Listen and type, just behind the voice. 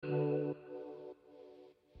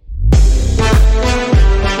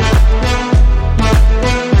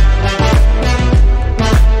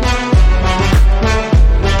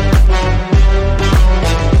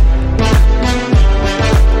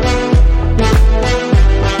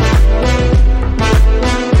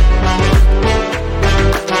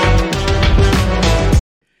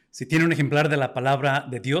tiene un ejemplar de la palabra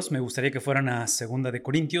de Dios, me gustaría que fueran a Segunda de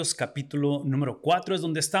Corintios, capítulo número 4, es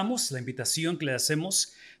donde estamos. La invitación que le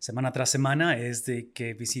hacemos semana tras semana es de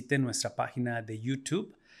que visiten nuestra página de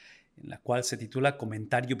YouTube, en la cual se titula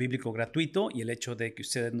Comentario Bíblico Gratuito, y el hecho de que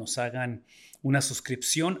ustedes nos hagan una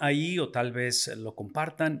suscripción ahí o tal vez lo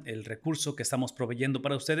compartan, el recurso que estamos proveyendo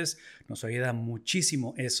para ustedes, nos ayuda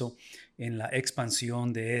muchísimo eso en la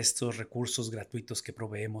expansión de estos recursos gratuitos que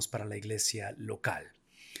proveemos para la iglesia local.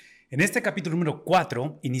 En este capítulo número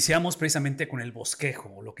 4 iniciamos precisamente con el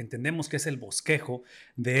bosquejo, lo que entendemos que es el bosquejo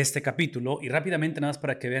de este capítulo, y rápidamente nada más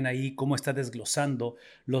para que vean ahí cómo está desglosando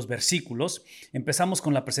los versículos. Empezamos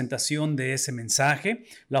con la presentación de ese mensaje,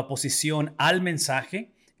 la oposición al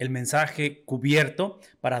mensaje, el mensaje cubierto,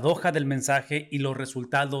 paradoja del mensaje y los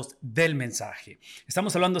resultados del mensaje.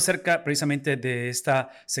 Estamos hablando acerca precisamente de esta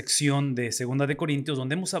sección de Segunda de Corintios,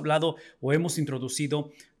 donde hemos hablado o hemos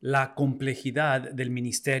introducido la complejidad del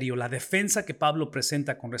ministerio, la defensa que Pablo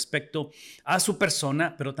presenta con respecto a su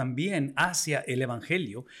persona, pero también hacia el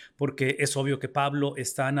evangelio, porque es obvio que Pablo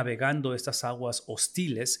está navegando estas aguas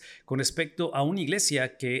hostiles con respecto a una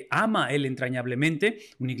iglesia que ama a él entrañablemente,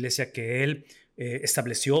 una iglesia que él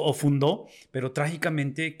estableció o fundó, pero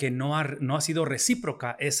trágicamente que no ha sido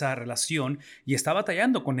recíproca esa relación y está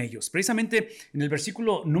batallando con ellos. Precisamente en el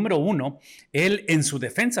versículo número 1, él en su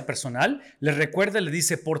defensa personal le recuerda, le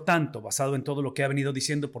dice, por tanto, basado en todo lo que ha venido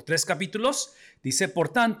diciendo por 3 capítulos, dice, por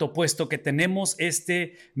tanto, puesto que tenemos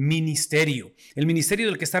este ministerio. El ministerio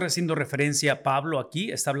del que está haciendo referencia Pablo aquí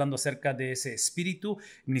está hablando acerca de ese espíritu,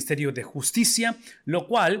 ministerio de justicia, lo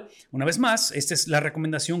cual, una vez más, esta es la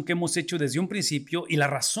recomendación que hemos hecho desde un principio, y la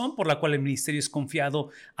razón por la cual el ministerio es confiado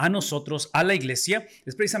a nosotros, a la iglesia,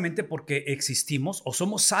 es precisamente porque existimos o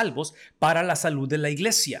somos salvos para la salud de la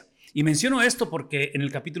iglesia. Y menciono esto porque en el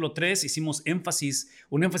capítulo 3 hicimos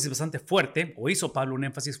un énfasis bastante fuerte, o hizo Pablo un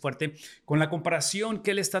énfasis fuerte, con la comparación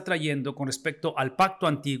que él está trayendo con respecto al pacto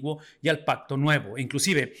antiguo y al pacto nuevo.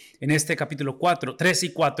 Inclusive en este capítulo 3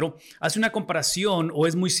 y 4 hace una comparación o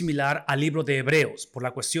es muy similar al libro de Hebreos por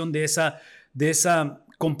la cuestión de esa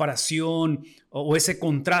comparación o ese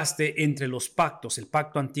contraste entre los pactos, el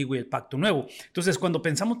pacto antiguo y el pacto nuevo. Entonces, cuando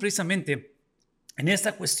pensamos precisamente en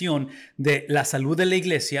esta cuestión de la salud de la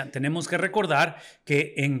iglesia, tenemos que recordar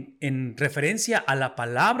que en referencia a la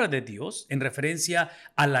palabra de Dios, en referencia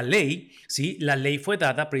a la ley, ¿sí? La ley fue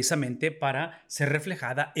dada precisamente para ser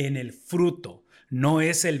reflejada en el fruto. No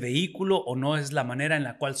es el vehículo o no es la manera en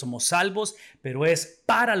la cual somos salvos, pero es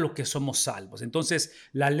para lo que somos salvos. Entonces,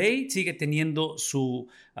 la ley sigue teniendo su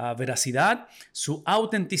veracidad, su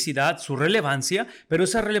autenticidad, su relevancia, pero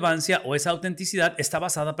esa relevancia o esa autenticidad está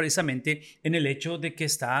basada precisamente en el hecho de que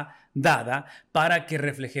está dada para que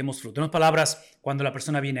reflejemos fruto. En otras palabras, cuando la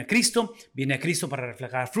persona viene a Cristo para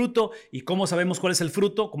reflejar fruto. ¿Y cómo sabemos cuál es el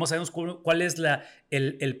fruto? ¿Cómo sabemos cuál es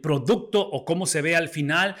el producto o cómo se ve al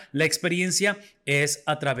final la experiencia? Es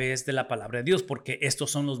a través de la palabra de Dios, porque estos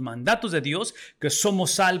son los mandatos de Dios, que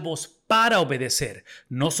somos salvos para obedecer.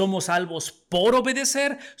 No somos salvos por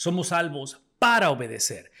obedecer, somos salvos para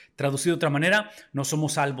obedecer. Traducido de otra manera, no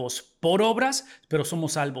somos salvos por obras, pero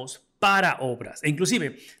somos salvos para obras. E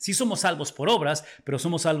inclusive, sí somos salvos por obras, pero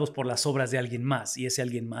somos salvos por las obras de alguien más, y ese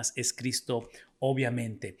alguien más es Cristo,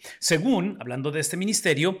 obviamente. Según, hablando de este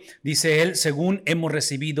ministerio, dice él, según hemos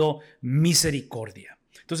recibido misericordia.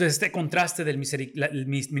 Entonces, este contraste del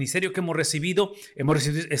ministerio que hemos recibido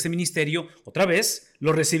este ministerio, otra vez,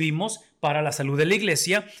 lo recibimos para la salud de la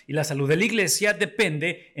iglesia, y la salud de la iglesia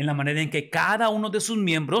depende en la manera en que cada uno de sus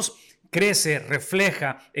miembros crece,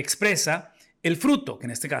 refleja, expresa el fruto, que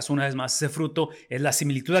en este caso, una vez más, ese fruto es la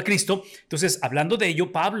similitud a Cristo. Entonces, hablando de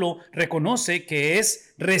ello, Pablo reconoce que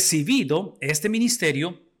es recibido este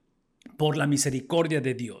ministerio por la misericordia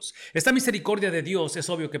de Dios. Esta misericordia de Dios es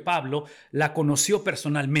obvio que Pablo la conoció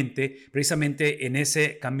personalmente precisamente en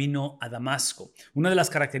ese camino a Damasco. Una de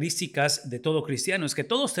las características de todo cristiano es que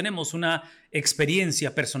todos tenemos una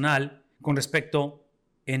experiencia personal con respecto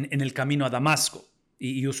en el camino a Damasco.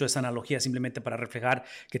 Y uso esa analogía simplemente para reflejar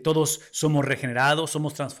que todos somos regenerados,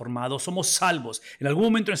 somos transformados, somos salvos. En algún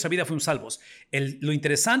momento de nuestra vida fuimos salvos. Lo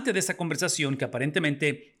interesante de esta conversación que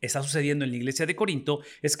aparentemente está sucediendo en la iglesia de Corinto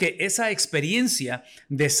es que esa experiencia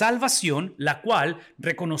de salvación, la cual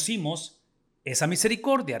reconocimos esa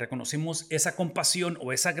misericordia, reconocimos esa compasión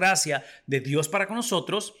o esa gracia de Dios para con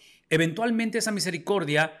nosotros, eventualmente esa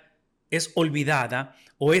misericordia es olvidada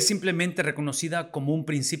o es simplemente reconocida como un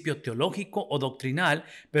principio teológico o doctrinal,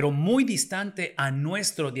 pero muy distante a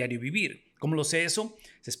nuestro diario vivir. ¿Cómo lo sé eso?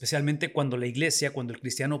 especialmente cuando la iglesia, cuando el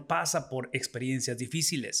cristiano pasa por experiencias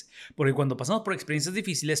difíciles. Porque cuando pasamos por experiencias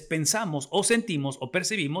difíciles, pensamos o sentimos o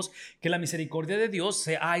percibimos que la misericordia de Dios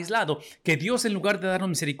se ha aislado, que Dios en lugar de darnos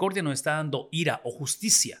misericordia nos está dando ira o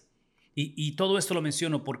justicia. Y todo esto lo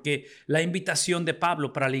menciono porque la invitación de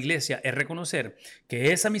Pablo para la iglesia es reconocer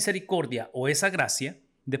que esa misericordia o esa gracia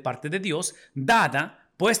de parte de Dios dada,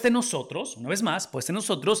 puesta en nosotros, una vez más, puesta en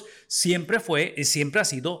nosotros, siempre fue y siempre ha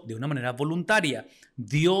sido de una manera voluntaria.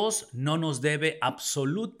 Dios no nos debe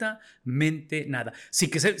absolutamente nada. Si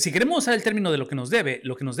queremos usar el término de lo que nos debe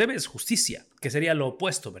es justicia, que sería lo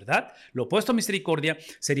opuesto, ¿verdad? Lo opuesto a misericordia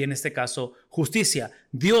sería en este caso justicia.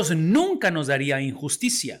 Dios nunca nos daría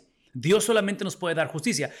injusticia. Dios solamente nos puede dar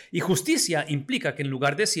justicia, y justicia implica que en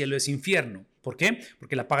lugar de cielo es infierno. ¿Por qué?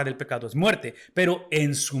 Porque la paga del pecado es muerte, pero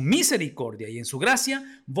en su misericordia y en su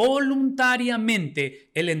gracia, voluntariamente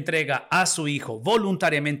Él entrega a su Hijo.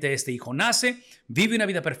 Voluntariamente este Hijo nace, vive una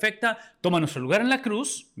vida perfecta, toma nuestro lugar en la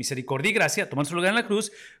cruz, misericordia y gracia, toma nuestro lugar en la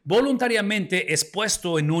cruz, voluntariamente es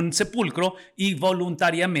puesto en un sepulcro y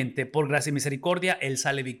voluntariamente, por gracia y misericordia, Él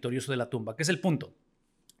sale victorioso de la tumba. ¿Qué es el punto?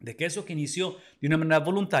 De que eso que inició de una manera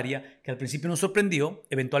voluntaria, que al principio nos sorprendió,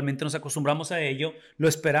 eventualmente nos acostumbramos a ello, lo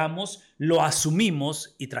esperamos, lo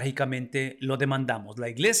asumimos y trágicamente lo demandamos. La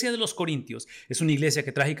iglesia de los Corintios es una iglesia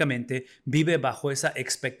que trágicamente vive bajo esa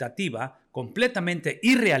expectativa completamente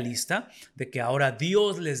irrealista de que ahora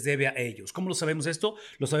Dios les debe a ellos. ¿Cómo lo sabemos esto?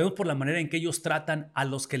 Lo sabemos por la manera en que ellos tratan a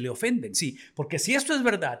los que le ofenden. Sí, porque si esto es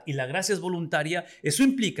verdad y la gracia es voluntaria, eso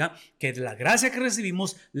implica que de la gracia que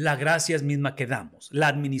recibimos, la gracia es misma que damos. La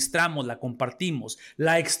administramos, la compartimos,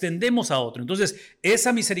 la extendemos a otro. Entonces,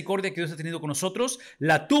 esa misericordia que Dios ha tenido con nosotros,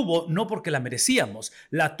 la tuvo no porque la merecíamos,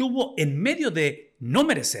 la tuvo en medio de no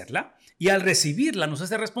merecerla, y al recibirla nos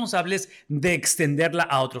hace responsables de extenderla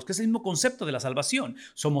a otros, que es el mismo concepto de la salvación.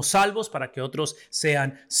 Somos salvos para que otros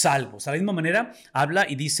sean salvos. A la misma manera habla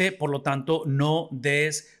y dice, por lo tanto, no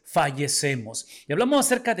desfallecemos. Y hablamos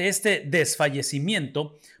acerca de este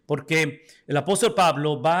desfallecimiento porque el apóstol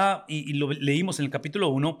Pablo va, y lo leímos en el capítulo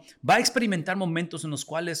 1, va a experimentar momentos en los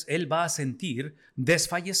cuales él va a sentir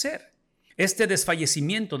desfallecer. Este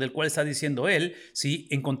desfallecimiento del cual está diciendo él, sí,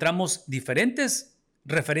 encontramos diferentes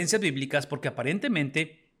referencias bíblicas porque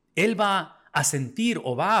aparentemente él va a sentir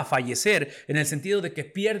o va a fallecer en el sentido de que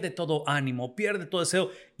pierde todo ánimo, pierde todo deseo,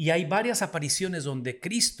 y hay varias apariciones donde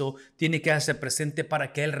Cristo tiene que hacerse presente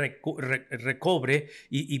para que él recobre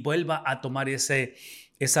y vuelva a tomar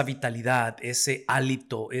esa vitalidad, ese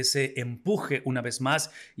hálito, ese empuje una vez más,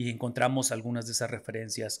 y encontramos algunas de esas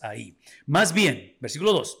referencias ahí. Más bien,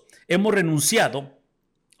 versículo 2, hemos renunciado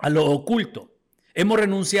a lo oculto. Hemos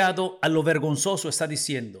renunciado a lo vergonzoso, está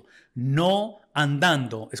diciendo, no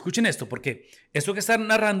andando. Escuchen esto, porque esto que está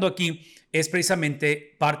narrando aquí es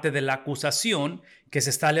precisamente parte de la acusación que se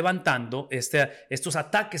está levantando, estos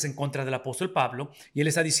ataques en contra del apóstol Pablo, y él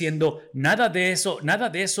está diciendo, nada de eso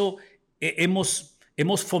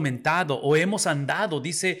hemos fomentado o hemos andado,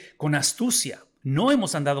 dice, con astucia. No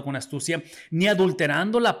hemos andado con astucia ni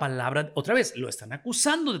adulterando la palabra. Otra vez, lo están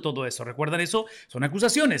acusando de todo eso. ¿Recuerdan eso? Son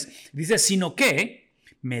acusaciones. Dice, sino que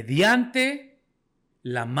mediante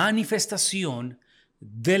la manifestación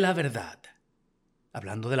de la verdad,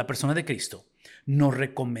 hablando de la persona de Cristo, nos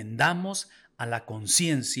recomendamos a la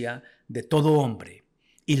conciencia de todo hombre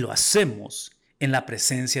y lo hacemos en la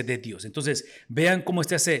presencia de Dios. Entonces, vean cómo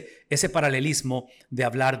está ese paralelismo de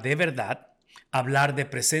hablar de verdad, hablar de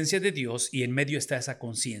presencia de Dios, y en medio está esa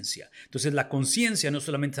conciencia. Entonces la conciencia no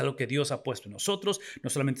solamente es algo que Dios ha puesto en nosotros, no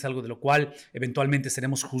solamente es algo de lo cual eventualmente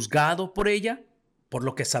seremos juzgados por ella, por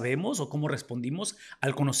lo que sabemos o cómo respondimos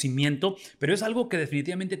al conocimiento, pero es algo que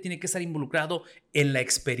definitivamente tiene que estar involucrado en la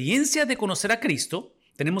experiencia de conocer a Cristo.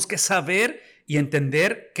 Tenemos que saber y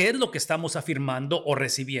entender qué es lo que estamos afirmando o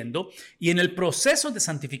recibiendo, y en el proceso de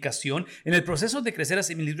santificación, en el proceso de crecer a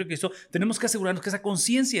similitud de Cristo, tenemos que asegurarnos que esa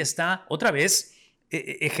conciencia está otra vez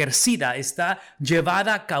ejercida, está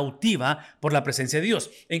llevada cautiva por la presencia de Dios.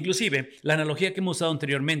 E inclusive la analogía que hemos usado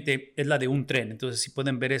anteriormente es la de un tren. Entonces, si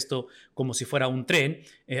pueden ver esto como si fuera un tren,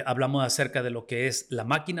 hablamos acerca de lo que es la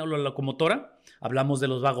máquina o la locomotora, hablamos de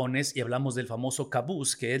los vagones y hablamos del famoso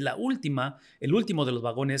cabús, que es el último de los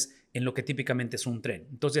vagones en lo que típicamente es un tren.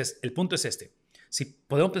 Entonces, el punto es este. Si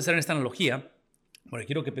podemos pensar en esta analogía, porque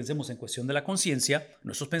quiero que pensemos en cuestión de la conciencia,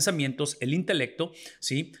 nuestros pensamientos, el intelecto,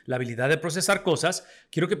 ¿sí? La habilidad de procesar cosas.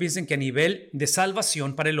 Quiero que piensen que a nivel de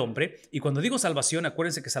salvación para el hombre, y cuando digo salvación,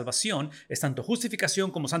 acuérdense que salvación es tanto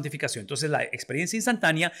justificación como santificación. Entonces, la experiencia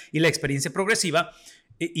instantánea y la experiencia progresiva,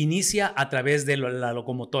 inicia a través de la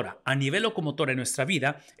locomotora. A nivel locomotora en nuestra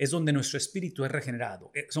vida es donde nuestro espíritu es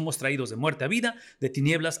regenerado. Somos traídos de muerte a vida, de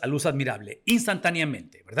tinieblas a luz admirable,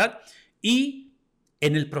 instantáneamente, ¿verdad? Y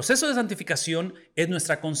en el proceso de santificación es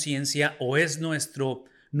nuestra conciencia o es nuestro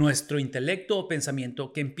intelecto o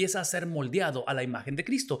pensamiento que empieza a ser moldeado a la imagen de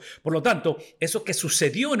Cristo. Por lo tanto, eso que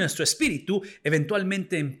sucedió en nuestro espíritu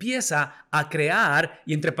eventualmente empieza a crear,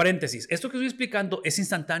 y entre paréntesis, esto que estoy explicando es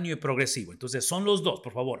instantáneo y progresivo. Entonces son los dos,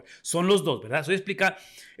 por favor, son los dos, ¿verdad?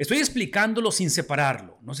 Estoy explicándolo sin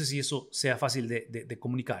separarlo. No sé si eso sea fácil de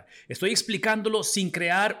comunicar. Estoy explicándolo sin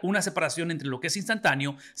crear una separación entre lo que es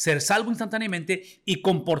instantáneo, ser salvo instantáneamente, y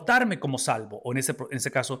comportarme como salvo, o en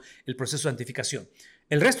ese caso, el proceso de santificación.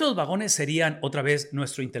 El resto de los vagones serían otra vez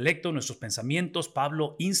nuestro intelecto, nuestros pensamientos.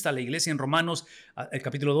 Pablo insta a la iglesia en Romanos, el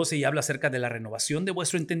capítulo 12, y habla acerca de la renovación de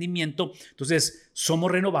vuestro entendimiento. Entonces,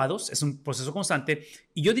 somos renovados, es un proceso constante,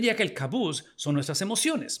 y yo diría que el caboose son nuestras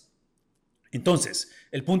emociones. Entonces,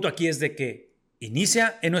 el punto aquí es de que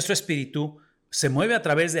inicia en nuestro espíritu, se mueve a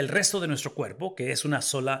través del resto de nuestro cuerpo, que es una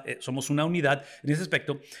sola, somos una unidad en ese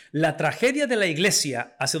aspecto. La tragedia de la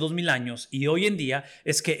iglesia hace 2000 años y hoy en día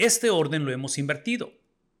es que este orden lo hemos invertido.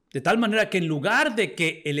 De tal manera que en lugar de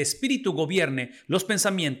que el espíritu gobierne los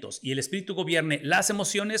pensamientos y el espíritu gobierne las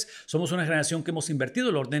emociones, somos una generación que hemos invertido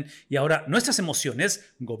el orden y ahora nuestras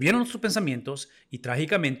emociones gobiernan nuestros pensamientos y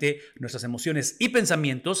trágicamente nuestras emociones y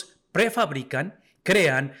pensamientos prefabrican,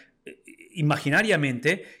 crean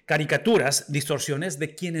imaginariamente caricaturas, distorsiones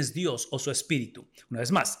de quién es Dios o su espíritu. Una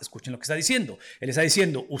vez más, escuchen lo que está diciendo. Él está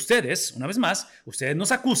diciendo, ustedes, una vez más, ustedes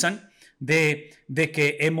nos acusan de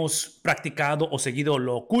que hemos practicado o seguido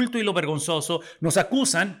lo oculto y lo vergonzoso. Nos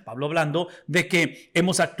acusan, Pablo hablando, de que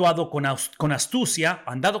hemos actuado con astucia,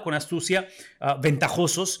 andado con astucia,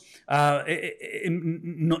 ventajosos.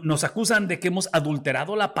 Nos acusan de que hemos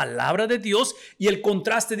adulterado la palabra de Dios y el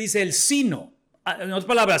contraste dice el sino. En otras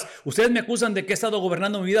palabras, ustedes me acusan de que he estado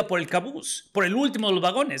gobernando mi vida por el caboose, por el último de los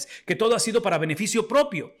vagones, que todo ha sido para beneficio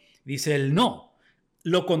propio. Dice él, no.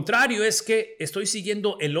 Lo contrario es que estoy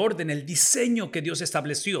siguiendo el orden, el diseño que Dios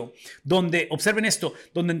estableció, donde, observen esto,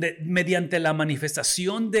 donde mediante la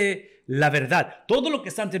manifestación de la verdad, todo lo que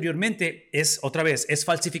está anteriormente es, otra vez, es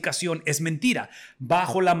falsificación, es mentira.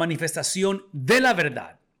 Bajo la manifestación de la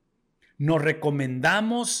verdad, nos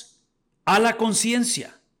recomendamos a la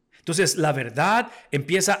conciencia. Entonces, la verdad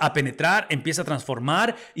empieza a penetrar, empieza a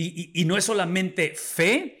transformar y no es solamente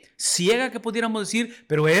fe ciega que pudiéramos decir,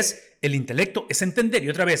 pero es el intelecto, es entender. Y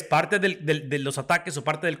otra vez, parte de los ataques o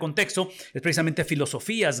parte del contexto es precisamente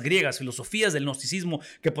filosofías griegas, filosofías del gnosticismo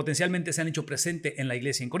que potencialmente se han hecho presente en la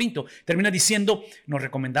iglesia en Corinto. Termina diciendo, nos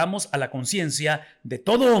recomendamos a la conciencia de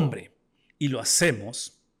todo hombre y lo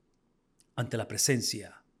hacemos ante la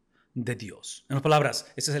presencia de Dios. En otras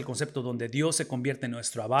palabras, ese es el concepto donde Dios se convierte en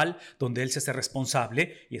nuestro aval, donde Él se hace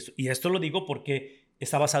responsable. Y esto lo digo porque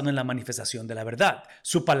está basado en la manifestación de la verdad.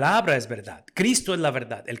 Su palabra es verdad. Cristo es la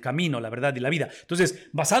verdad, el camino, la verdad y la vida. Entonces,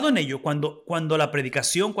 basado en ello, cuando la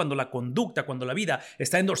predicación, cuando la conducta, cuando la vida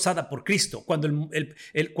está endorsada por Cristo, cuando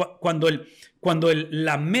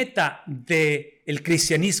la meta del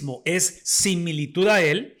cristianismo es similitud a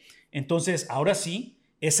Él, entonces ahora sí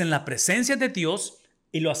es en la presencia de Dios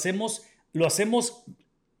y lo hacemos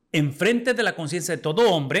enfrente de la conciencia de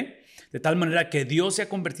todo hombre, de tal manera que Dios se ha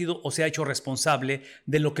convertido o se ha hecho responsable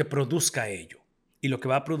de lo que produzca ello. Y lo que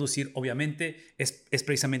va a producir, obviamente, es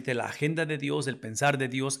precisamente la agenda de Dios, el pensar de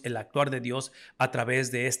Dios, el actuar de Dios a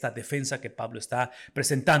través de esta defensa que Pablo está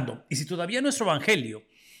presentando. Y si todavía nuestro evangelio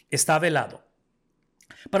está velado,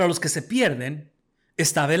 para los que se pierden,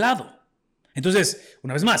 está velado. Entonces,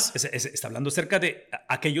 una vez más, está hablando acerca de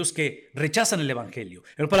aquellos que rechazan el evangelio.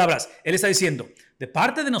 En otras palabras, él está diciendo, de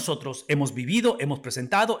parte de nosotros hemos vivido, hemos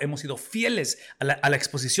presentado, hemos sido fieles a la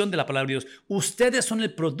exposición de la palabra de Dios. Ustedes son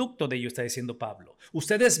el producto de ello, está diciendo Pablo.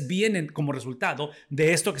 Ustedes vienen como resultado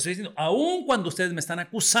de esto que estoy diciendo, aun cuando ustedes me están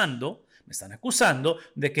acusando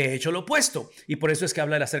de que he hecho lo opuesto. Y por eso es que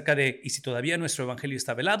habla acerca de, y si todavía nuestro evangelio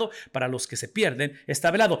está velado, para los que se pierden,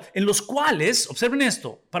 está velado. En los cuales, observen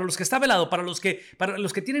esto, para los que está velado, para los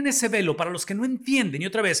que tienen ese velo, para los que no entienden. Y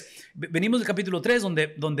otra vez, venimos del capítulo 3,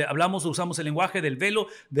 donde usamos el lenguaje del velo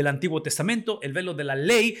del Antiguo Testamento, el velo de la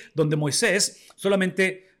ley, donde Moisés,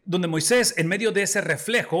 en medio de ese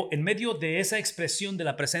reflejo, en medio de esa expresión de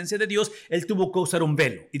la presencia de Dios, él tuvo que usar un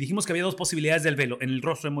velo. Y dijimos que había dos posibilidades del velo en el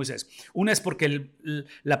rostro de Moisés. Una es porque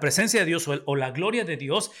la presencia de Dios o la gloria de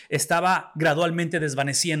Dios estaba gradualmente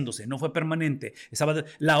desvaneciéndose, no fue permanente.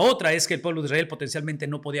 La otra es que el pueblo de Israel potencialmente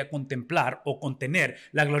no podía contemplar o contener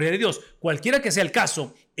la gloria de Dios. Cualquiera que sea el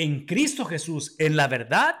caso, en Cristo Jesús, en la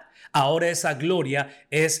verdad, ahora esa gloria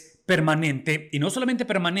es permanente, y no solamente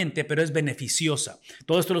permanente, pero es beneficiosa.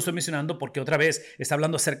 Todo esto lo estoy mencionando porque otra vez está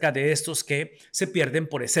hablando acerca de estos que se pierden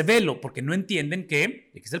por ese velo, porque no entienden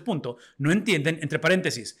que, y aquí está el punto, no entienden, entre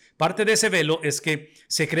paréntesis, parte de ese velo es que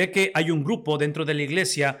se cree que hay un grupo dentro de la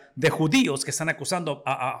iglesia de judíos que están acusando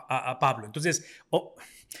a Pablo. Entonces,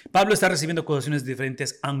 Pablo está recibiendo acusaciones de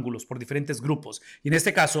diferentes ángulos, por diferentes grupos. Y en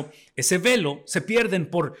este caso, ese velo se pierden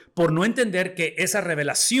por no entender que esa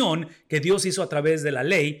revelación que Dios hizo a través de la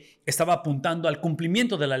ley estaba apuntando al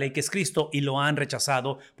cumplimiento de la ley que es Cristo, y lo han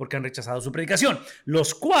rechazado porque han rechazado su predicación.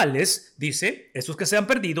 Los cuales, dice, estos que se han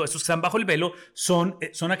perdido, estos que están bajo el velo, son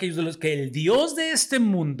aquellos de los que el Dios de este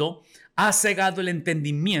mundo ha cegado el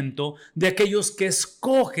entendimiento de aquellos que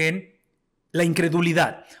escogen la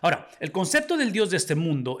incredulidad. Ahora, el concepto del Dios de este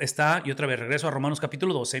mundo está, y otra vez regreso a Romanos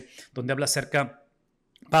capítulo 12, donde habla acerca,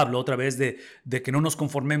 Pablo, otra vez de que no nos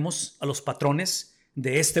conformemos a los patrones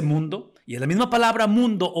de este mundo. Y es la misma palabra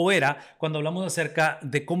mundo o era cuando hablamos acerca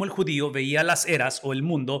de cómo el judío veía las eras o el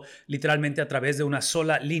mundo literalmente a través de una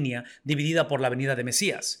sola línea dividida por la venida de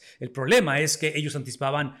Mesías. El problema es que ellos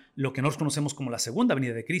anticipaban lo que nosotros conocemos como la segunda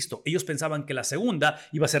venida de Cristo. Ellos pensaban que la segunda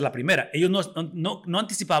iba a ser la primera. Ellos no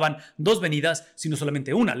anticipaban dos venidas, sino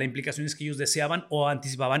solamente una. La implicación es que ellos deseaban o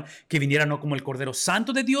anticipaban que viniera no como el Cordero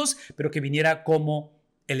Santo de Dios, pero que viniera como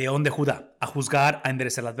el león de Judá, a juzgar, a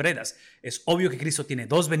enderezar las veredas. Es obvio que Cristo tiene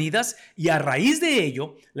dos venidas, y a raíz de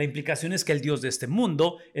ello, la implicación es que el Dios de este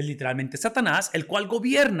mundo es literalmente Satanás, el cual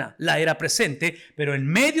gobierna la era presente, pero en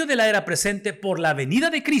medio de la era presente, por la venida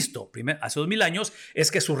de Cristo, hace 2000 años,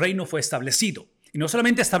 es que su reino fue establecido. Y no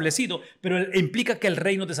solamente establecido, pero implica que el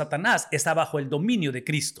reino de Satanás está bajo el dominio de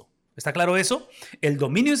Cristo. ¿Está claro eso? El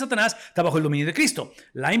dominio de Satanás está bajo el dominio de Cristo.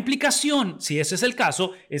 La implicación, si ese es el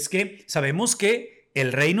caso, es que sabemos que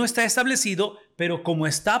el reino está establecido, pero como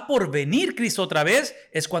está por venir Cristo otra vez,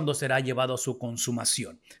 es cuando será llevado a su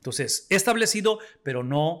consumación. Entonces, establecido, pero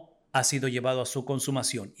no ha sido llevado a su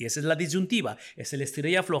consumación. Y esa es la disyuntiva, es el estira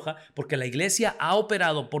y afloja, porque la iglesia ha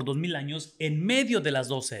operado por 2000 años en medio de las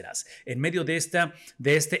dos eras, en medio de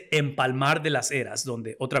este empalmar de las eras,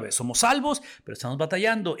 donde otra vez somos salvos, pero estamos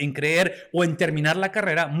batallando en creer o en terminar la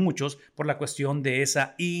carrera, muchos por la cuestión de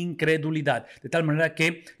esa incredulidad, de tal manera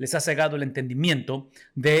que les ha cegado el entendimiento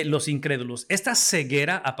de los incrédulos. Esta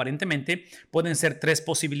ceguera, aparentemente, pueden ser tres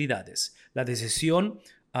posibilidades. La decisión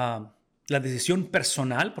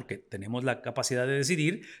personal, porque tenemos la capacidad de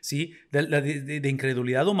decidir, ¿sí? de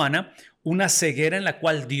incredulidad humana, una ceguera en la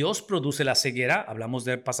cual Dios produce la ceguera. Hablamos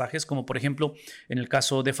de pasajes como, por ejemplo, en el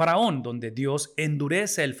caso de Faraón, donde Dios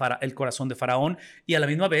endurece el corazón de Faraón, y a la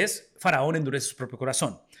misma vez Faraón endurece su propio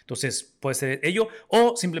corazón. Entonces, puede ser ello,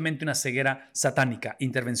 o simplemente una ceguera satánica,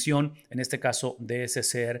 intervención, en este caso, de ese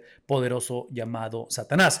ser poderoso llamado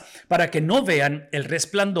Satanás, para que no vean el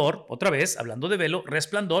resplandor, otra vez, hablando de velo,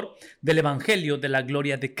 resplandor del evangelio de la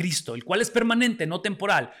gloria de Cristo, el cual es permanente, no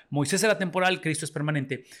temporal. Moisés era temporal, Cristo es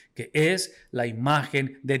permanente, que es la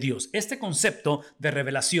imagen de Dios. Este concepto de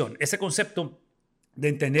revelación, este concepto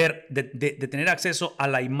de tener acceso a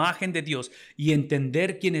la imagen de Dios y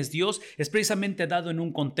entender quién es Dios, es precisamente dado en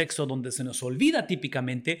un contexto donde se nos olvida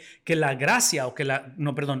típicamente que la gracia o que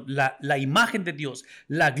la imagen de Dios,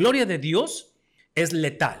 la gloria de Dios es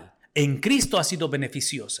letal. En Cristo ha sido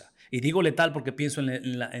beneficiosa. Y digo letal porque pienso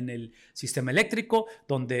en el sistema eléctrico,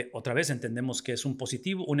 donde otra vez entendemos que es un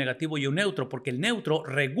positivo, un negativo y un neutro, porque el neutro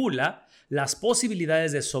regula las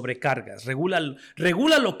posibilidades de sobrecargas, regula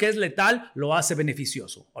lo que es letal, lo hace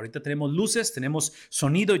beneficioso. Ahorita tenemos luces, tenemos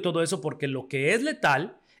sonido y todo eso, porque lo que es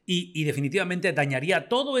letal y definitivamente dañaría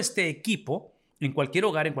todo este equipo en cualquier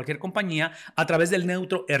hogar, en cualquier compañía, a través del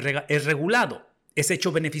neutro es regulado, es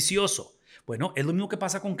hecho beneficioso. Bueno, es lo mismo que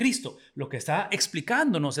pasa con Cristo. Lo que está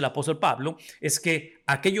explicándonos el apóstol Pablo es que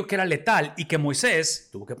aquello que era letal y que Moisés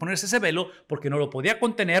tuvo que ponerse ese velo porque no lo podía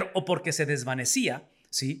contener o porque se desvanecía,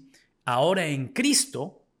 ¿sí? Ahora en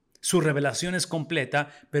Cristo su revelación es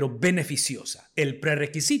completa, pero beneficiosa. El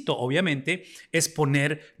prerequisito, obviamente, es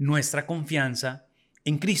poner nuestra confianza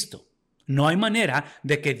en Cristo. No hay manera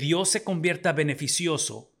de que Dios se convierta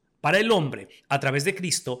beneficioso para el hombre a través de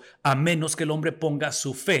Cristo, a menos que el hombre ponga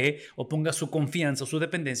su fe o ponga su confianza o su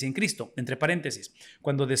dependencia en Cristo. Entre paréntesis,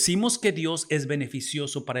 cuando decimos que Dios es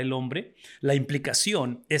beneficioso para el hombre, la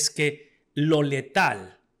implicación es que lo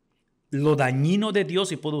letal, lo dañino de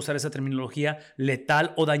Dios, y puedo usar esa terminología,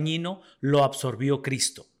 letal o dañino, lo absorbió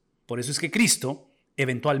Cristo. Por eso es que Cristo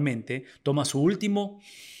eventualmente toma su último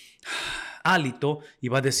hálito y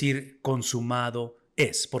va a decir consumado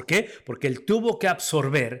es. ¿Por qué? Porque él tuvo que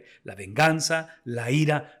absorber la venganza, la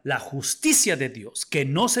ira, la justicia de Dios, que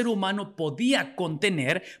no ser humano podía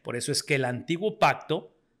contener. Por eso es que el antiguo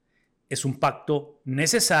pacto es un pacto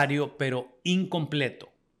necesario pero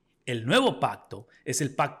incompleto. El nuevo pacto es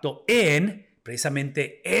el pacto en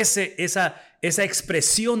precisamente esa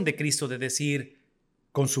expresión de Cristo de decir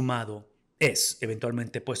consumado es,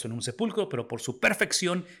 eventualmente puesto en un sepulcro, pero por su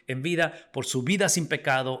perfección en vida, por su vida sin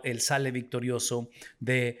pecado, Él sale victorioso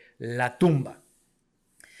de la tumba.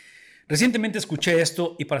 Recientemente escuché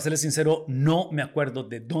esto y, para serles sincero, no me acuerdo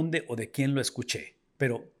de dónde o de quién lo escuché,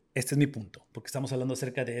 pero este es mi punto, porque estamos hablando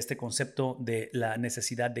acerca de este concepto de la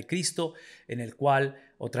necesidad de Cristo, en el cual,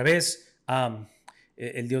 otra vez,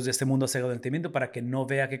 el Dios de este mundo ha cegado el entendimiento para que no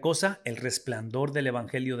vea qué cosa, el resplandor del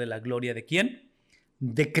evangelio de la gloria de ¿quién?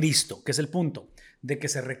 De Cristo, que es el punto, de que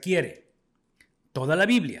se requiere toda la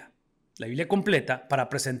Biblia completa, para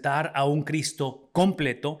presentar a un Cristo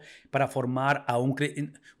completo, para formar a un...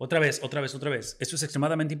 Otra vez. Esto es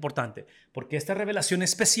extremadamente importante, porque esta revelación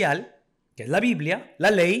especial, que es la Biblia, la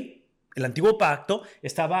ley, el antiguo pacto,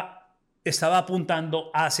 estaba apuntando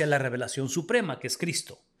hacia la revelación suprema, que es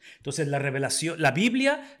Cristo. Entonces, la revelación, la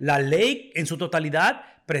Biblia, la ley en su totalidad,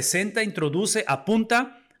 presenta, introduce,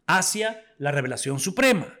 apunta hacia la revelación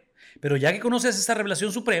suprema. Pero ya que conoces esta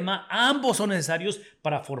revelación suprema, ambos son necesarios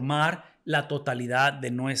para formar la totalidad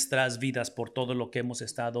de nuestras vidas, por todo lo que hemos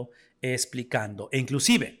estado explicando. E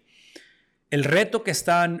inclusive, el reto que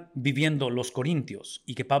están viviendo los corintios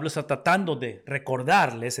y que Pablo está tratando de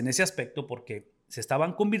recordarles en ese aspecto, porque se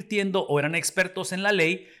estaban convirtiendo o eran expertos en la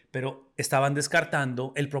ley, pero estaban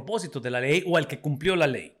descartando el propósito de la ley o el que cumplió la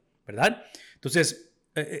ley, ¿verdad? Entonces,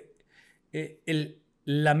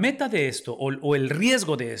 la meta de esto o el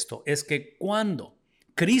riesgo de esto es que cuando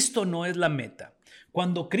Cristo no es la meta,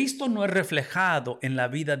 cuando Cristo no es reflejado en la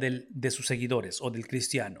vida de sus seguidores o del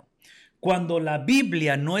cristiano, cuando la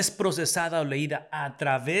Biblia no es procesada o leída a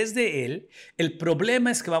través de él, el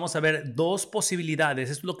problema es que vamos a ver dos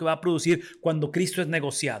posibilidades. Esto es lo que va a producir cuando Cristo es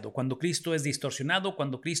negociado, cuando Cristo es distorsionado,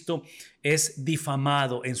 cuando Cristo es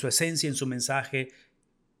difamado en su esencia, en su mensaje,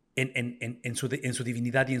 en su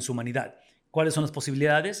divinidad y en su humanidad. ¿Cuáles son las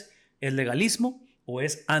posibilidades? ¿Es legalismo o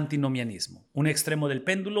es antinomianismo? Un extremo del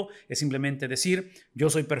péndulo es simplemente decir,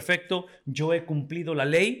 yo soy perfecto, yo he cumplido la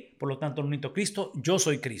ley, por lo tanto no necesito Cristo, yo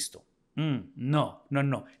soy Cristo. No.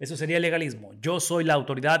 Eso sería legalismo. Yo soy la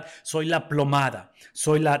autoridad, soy la plomada,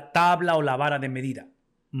 soy la tabla o la vara de medida.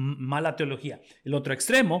 Mala teología. El otro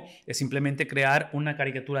extremo es simplemente crear una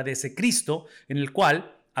caricatura de ese Cristo en el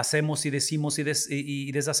cual hacemos y decimos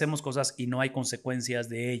y deshacemos cosas y no hay consecuencias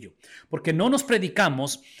de ello. Porque no nos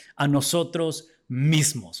predicamos a nosotros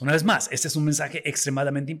mismos. Una vez más, este es un mensaje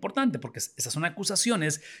extremadamente importante porque esas son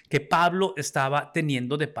acusaciones que Pablo estaba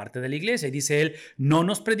teniendo de parte de la iglesia. Y dice él, no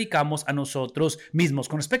nos predicamos a nosotros mismos.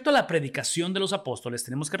 Con respecto a la predicación de los apóstoles,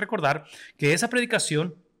 tenemos que recordar que esa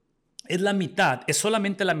predicación es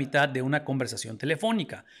solamente la mitad de una conversación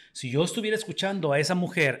telefónica. Si yo estuviera escuchando a esa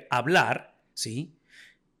mujer hablar, ¿sí?,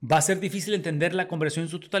 va a ser difícil entender la conversación en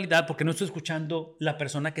su totalidad porque no estoy escuchando la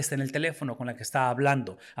persona que está en el teléfono con la que está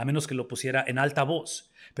hablando, a menos que lo pusiera en alta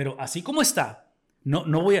voz. Pero así como está, no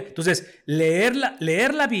voy a... Entonces, leer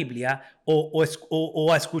la Biblia o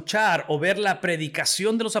a escuchar o ver la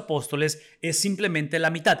predicación de los apóstoles es simplemente la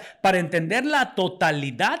mitad. Para entender la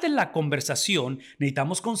totalidad de la conversación,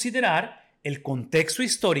 necesitamos considerar el contexto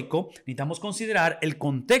histórico, necesitamos considerar el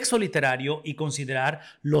contexto literario y considerar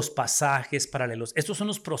los pasajes paralelos. Estos son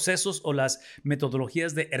los procesos o las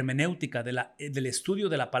metodologías de hermenéutica, del estudio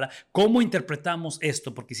de la palabra. ¿Cómo interpretamos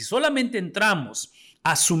esto? Porque si solamente entramos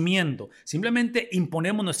asumiendo, simplemente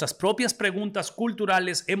imponemos nuestras propias preguntas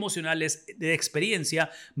culturales, emocionales, de experiencia,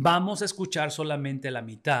 vamos a escuchar solamente la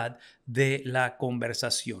mitad de la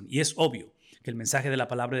conversación. Y es obvio que el mensaje de la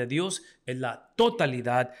palabra de Dios es la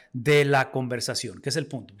totalidad de la conversación. ¿Qué es el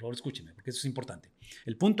punto? Por favor, escúchenme, porque eso es importante.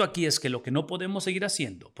 El punto aquí es que lo que no podemos seguir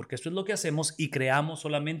haciendo, porque esto es lo que hacemos y creamos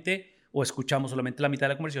solamente o escuchamos solamente la mitad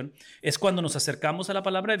de la conversación, es cuando nos acercamos a la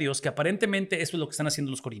palabra de Dios, que aparentemente esto es lo que están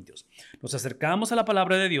haciendo los corintios. Nos acercamos a la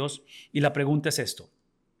palabra de Dios y la pregunta es esto.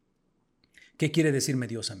 ¿Qué quiere decirme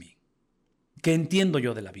Dios a mí? ¿Qué entiendo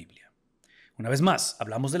yo de la Biblia? Una vez más,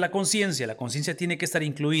 hablamos de la conciencia tiene que estar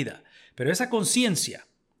incluida, pero esa conciencia,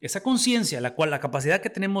 la capacidad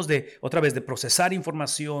que tenemos de procesar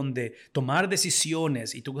información, de tomar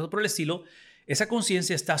decisiones y todo por el estilo, esa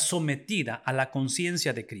conciencia está sometida a la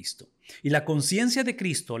conciencia de Cristo. Y la conciencia de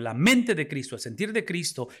Cristo, la mente de Cristo, el sentir de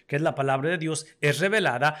Cristo, que es la palabra de Dios, es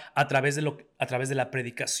revelada a través de la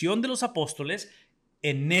predicación de los apóstoles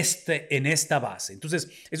en esta base. Entonces,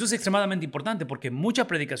 eso es extremadamente importante porque mucha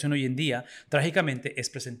predicación hoy en día, trágicamente, es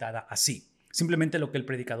presentada así. simplemente lo que el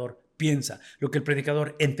predicador piensa, lo que el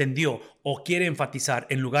predicador entendió o quiere enfatizar,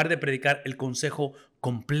 en lugar de predicar el consejo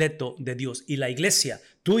completo de Dios. Y la iglesia,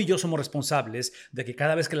 tú y yo somos responsables de que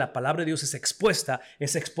cada vez que la palabra de Dios es expuesta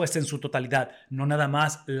en su totalidad, no nada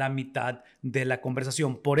más la mitad de la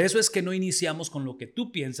conversación. Por eso es que no iniciamos con lo que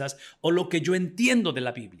tú piensas o lo que yo entiendo de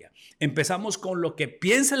la Biblia. Empezamos con lo que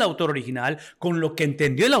piensa el autor original, con lo que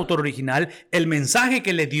entendió el autor original, el mensaje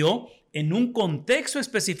que le dio en un contexto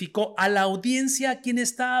específico a la audiencia a quien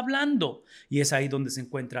está hablando. Y es ahí donde se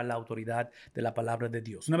encuentra la autoridad de la palabra de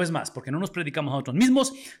Dios. Una vez más, porque no nos predicamos a nosotros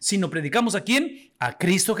mismos, sino predicamos ¿a quién? A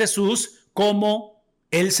Cristo Jesús como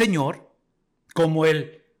el Señor, como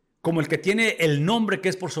el que tiene el nombre que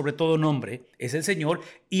es por sobre todo nombre, es el Señor,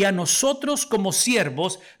 y a nosotros como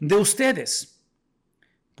siervos de ustedes,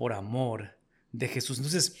 por amor de Jesús.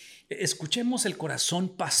 Entonces, escuchemos el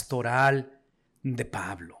corazón pastoral de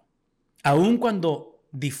Pablo. Aun cuando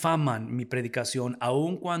difaman mi predicación,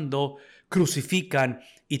 aun cuando crucifican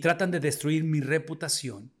y tratan de destruir mi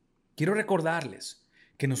reputación, quiero recordarles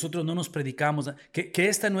que nosotros no nos predicamos, que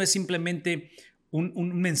esta no es simplemente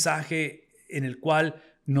un mensaje en el cual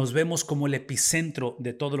nos vemos como el epicentro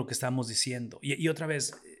de todo lo que estamos diciendo. Y otra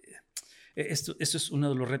vez, esto es uno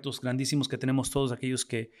de los retos grandísimos que tenemos todos aquellos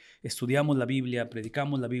que estudiamos la Biblia,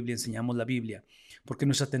 predicamos la Biblia, enseñamos la Biblia, porque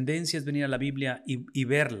nuestra tendencia es venir a la Biblia y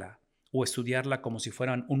verla o estudiarla como si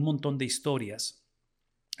fueran un montón de historias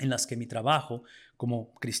en las que mi trabajo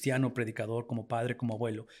como cristiano, predicador, como padre, como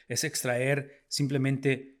abuelo, es extraer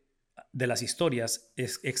simplemente de las historias,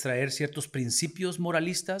 es extraer ciertos principios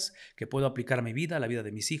moralistas que puedo aplicar a mi vida, a la vida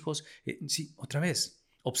de mis hijos. Sí, otra vez,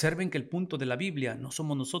 observen que el punto de la Biblia no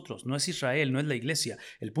somos nosotros, no es Israel, no es la iglesia.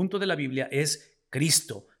 El punto de la Biblia es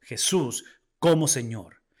Cristo, Jesús, como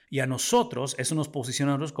Señor. Y a nosotros, eso nos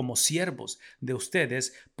posiciona como siervos de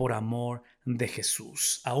ustedes por amor de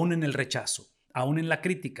Jesús, aún en el rechazo, aún en la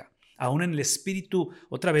crítica, aún en el espíritu,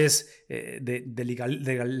 otra vez, de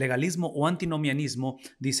legalismo o antinomianismo,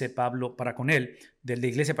 dice Pablo para con él, de la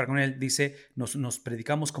iglesia para con él, dice, nos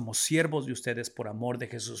predicamos como siervos de ustedes por amor de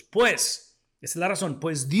Jesús. Pues, esa es la razón,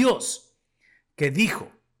 pues Dios que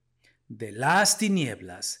dijo, de las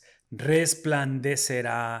tinieblas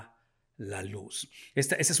resplandecerá la luz.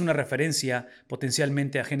 Esta es una referencia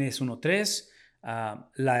potencialmente a Génesis 1:3,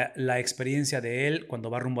 a la experiencia de él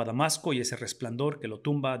cuando va rumbo a Damasco y ese resplandor que lo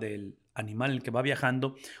tumba del animal en el que va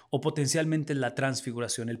viajando, o potencialmente la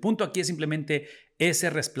transfiguración. El punto aquí es simplemente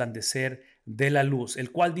ese resplandecer de la luz,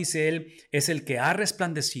 el cual, dice él, es el que ha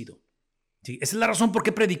resplandecido. Sí, esa es la razón por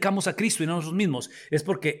qué predicamos a Cristo y no a nosotros mismos. Es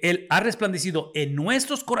porque Él ha resplandecido en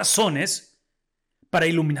nuestros corazones para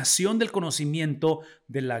iluminación del conocimiento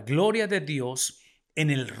de la gloria de Dios en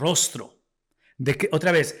el rostro. De que,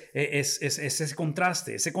 otra vez, es ese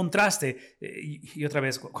contraste, y otra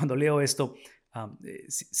vez, cuando leo esto,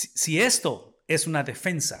 si esto es una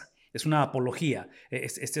defensa, es una apología,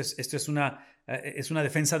 esto es una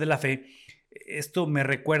defensa de la fe, esto me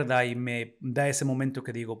recuerda y me da ese momento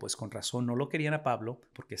que digo, pues con razón no lo querían a Pablo,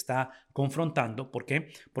 porque está confrontando. ¿Por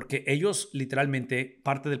qué? Porque ellos literalmente,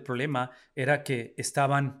 parte del problema era que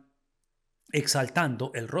estaban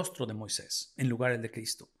exaltando el rostro de Moisés en lugar del de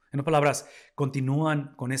Cristo. En otras palabras,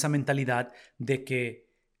 continúan con esa mentalidad de que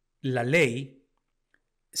la ley,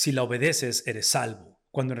 si la obedeces, eres salvo,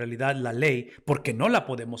 cuando en realidad la ley, porque no la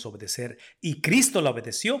podemos obedecer y Cristo la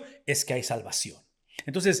obedeció, es que hay salvación.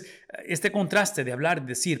 Entonces, este contraste de hablar,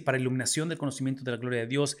 decir, para iluminación del conocimiento de la gloria de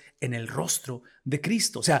Dios en el rostro de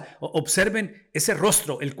Cristo. O sea, observen ese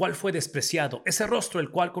rostro, el cual fue despreciado, ese rostro, el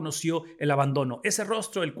cual conoció el abandono, ese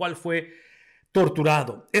rostro, el cual fue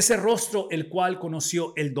torturado, ese rostro, el cual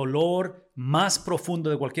conoció el dolor más profundo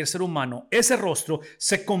de cualquier ser humano. Ese rostro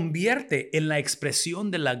se convierte en la expresión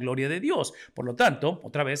de la gloria de Dios. Por lo tanto,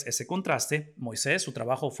 otra vez, ese contraste, Moisés, su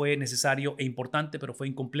trabajo fue necesario e importante, pero fue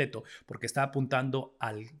incompleto, porque está apuntando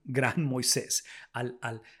al gran Moisés,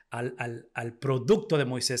 al producto de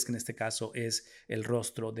Moisés, que en este caso es el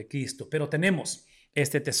rostro de Cristo. Pero tenemos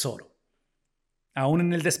este tesoro. Aún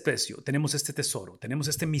en el desprecio, tenemos este tesoro, tenemos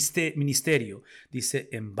este ministerio, dice,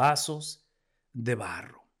 en vasos de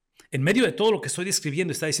barro. En medio de todo lo que estoy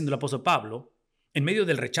describiendo, está diciendo el apóstol Pablo, en medio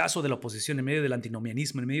del rechazo de la oposición, en medio del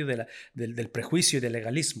antinomianismo, en medio del prejuicio y del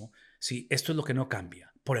legalismo, sí, esto es lo que no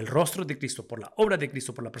cambia. Por el rostro de Cristo, por la obra de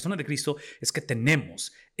Cristo, por la persona de Cristo, es que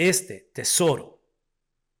tenemos este tesoro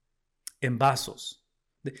en vasos.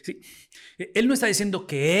 Sí, él no está diciendo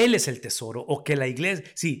que Él es el tesoro o que la iglesia,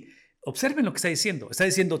 sí, Observen lo que está diciendo. Está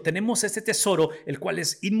diciendo, tenemos este tesoro, el cual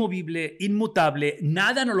es inmovible, inmutable,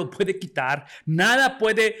 nada nos lo puede quitar, nada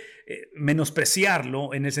puede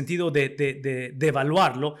menospreciarlo en el sentido de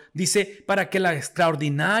evaluarlo. Dice, para que la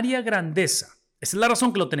extraordinaria grandeza, esa es la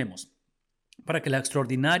razón que lo tenemos, para que la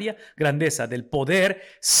extraordinaria grandeza del poder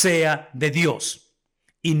sea de Dios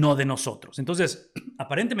y no de nosotros. Entonces,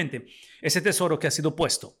 aparentemente, ese tesoro que ha sido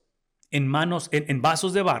puesto en manos, en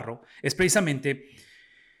vasos de barro, es precisamente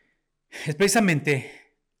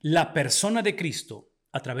la persona de Cristo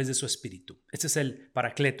a través de su Espíritu. Ese es el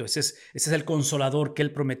Paracleto, ese es el Consolador que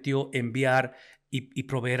Él prometió enviar y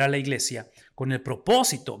proveer a la iglesia con el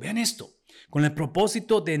propósito, vean esto, con el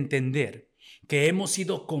propósito de entender que hemos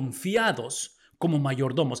sido confiados como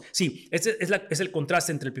mayordomos. Sí, es el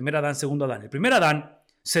contraste entre el primer Adán y el segundo Adán. El primer Adán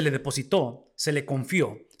se le depositó, se le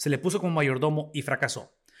confió, se le puso como mayordomo y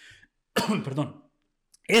fracasó. Perdón.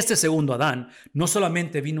 Este segundo Adán no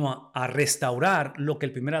solamente vino a restaurar lo que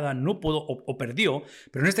el primer Adán no pudo o perdió,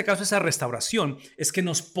 pero en este caso esa restauración es que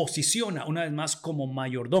nos posiciona una vez más como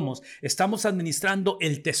mayordomos. Estamos administrando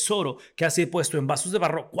el tesoro que ha sido puesto en vasos de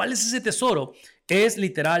barro. ¿Cuál es ese tesoro? Es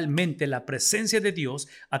literalmente la presencia de Dios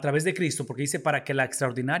a través de Cristo, porque dice para que la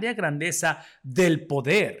extraordinaria grandeza del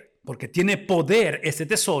poder, porque tiene poder este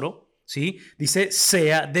tesoro, ¿sí? Dice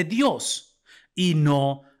sea de Dios y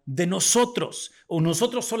no de nosotros, o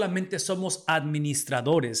nosotros solamente somos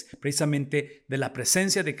administradores precisamente de la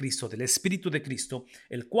presencia de Cristo, del Espíritu de Cristo,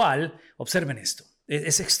 el cual, observen esto,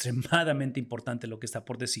 es extremadamente importante lo que está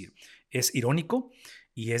por decir. Es irónico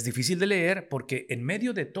y es difícil de leer porque en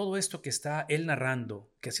medio de todo esto que está él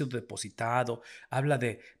narrando, que ha sido depositado, habla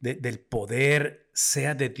del poder,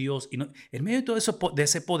 sea de Dios, y no, en medio de todo eso, de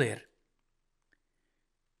ese poder,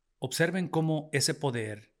 observen cómo ese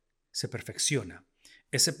poder se perfecciona.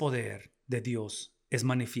 Ese poder de Dios es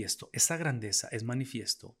manifiesto, esa grandeza es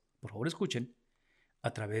manifiesto, por favor escuchen,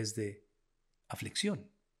 a través de aflicción,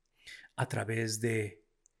 a través de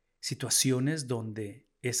situaciones donde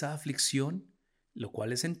esa aflicción, lo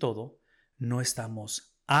cual es en todo, no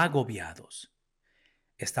estamos agobiados,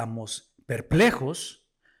 estamos perplejos.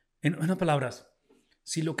 En otras palabras,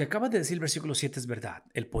 si lo que acaba de decir el versículo 7 es verdad,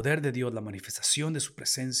 el poder de Dios, la manifestación de su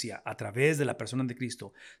presencia a través de la persona de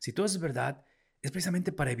Cristo, si todo es verdad, es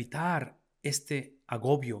precisamente para evitar este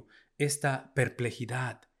agobio, esta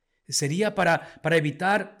perplejidad. Sería para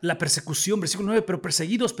evitar la persecución, versículo 9, pero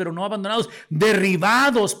perseguidos, pero no abandonados,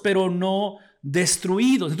 derribados, pero no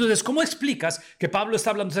destruidos. Entonces, ¿cómo explicas que Pablo está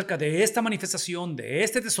hablando acerca de esta manifestación, de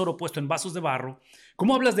este tesoro puesto en vasos de barro?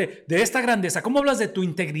 ¿Cómo hablas de esta grandeza? ¿Cómo hablas de tu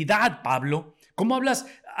integridad, Pablo? ¿Cómo hablas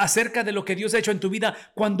acerca de lo que Dios ha hecho en tu vida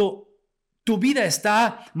cuando tu vida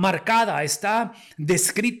está marcada, está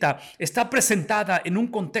descrita, está presentada en un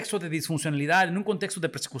contexto de disfuncionalidad, en un contexto de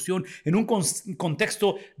persecución, en un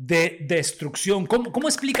contexto de destrucción? ¿Cómo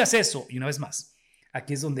explicas eso? Y una vez más,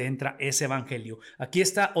 aquí es donde entra ese evangelio. Aquí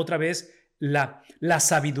está otra vez la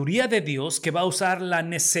sabiduría de Dios que va a usar la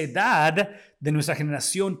necedad de nuestra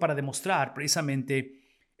generación para demostrar precisamente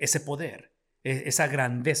ese poder, esa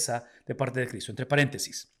grandeza de parte de Cristo. Entre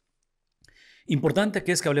paréntesis. Importante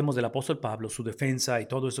que es que hablemos del apóstol Pablo, su defensa y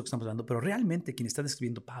todo eso que estamos hablando, pero realmente quien está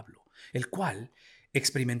describiendo Pablo, el cual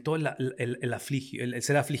experimentó el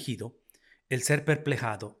ser afligido, el ser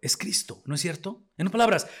perplejado, es Cristo, ¿no es cierto? En otras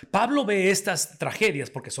palabras, Pablo ve estas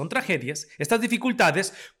tragedias, porque son tragedias, estas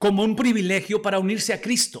dificultades, como un privilegio para unirse a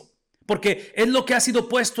Cristo. Porque es lo que ha sido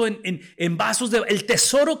puesto en vasos el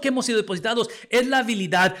tesoro que hemos sido depositados es la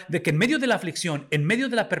habilidad de que en medio de la aflicción, en medio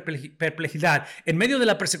de la perplejidad, en medio de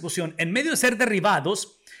la persecución, en medio de ser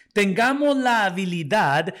derribados, tengamos la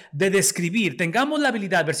habilidad de describir, tengamos la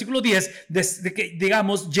habilidad, versículo 10, de que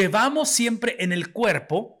digamos, llevamos siempre en el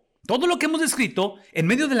cuerpo todo lo que hemos descrito en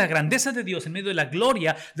medio de la grandeza de Dios, en medio de la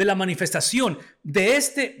gloria, de la manifestación de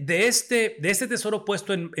este tesoro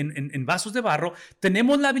puesto en vasos de barro.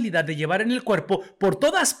 Tenemos la habilidad de llevar en el cuerpo por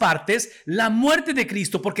todas partes la muerte de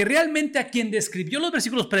Cristo, porque realmente a quien describió los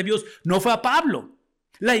versículos previos no fue a Pablo.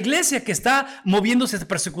 La iglesia que está moviéndose a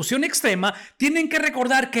persecución extrema tienen que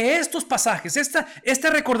recordar que estos pasajes, este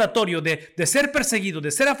recordatorio de ser perseguido,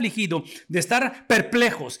 de ser afligido, de estar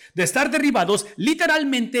perplejos, de estar derribados,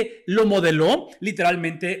 literalmente lo modeló,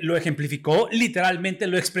 literalmente lo ejemplificó, literalmente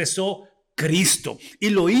lo expresó Cristo, y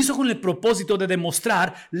lo hizo con el propósito de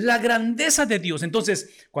demostrar la grandeza de Dios. Entonces,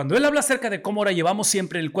 cuando él habla acerca de cómo ahora llevamos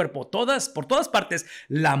siempre en el cuerpo, por todas partes,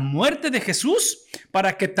 la muerte de Jesús,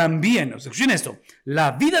 para que también, escuchen esto,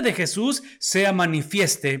 la vida de Jesús se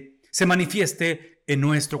manifieste en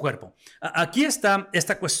nuestro cuerpo. Aquí está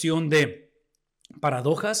esta cuestión de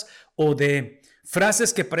paradojas o de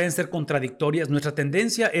frases que parecen ser contradictorias. Nuestra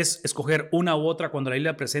tendencia es escoger una u otra cuando la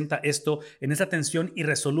Biblia presenta esto en esa tensión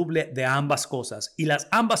irresoluble de ambas cosas. Y las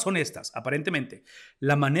ambas son estas, aparentemente.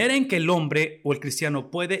 La manera en que el hombre o el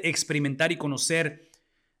cristiano puede experimentar y conocer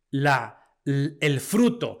el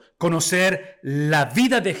fruto, conocer la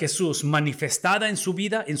vida de Jesús manifestada en su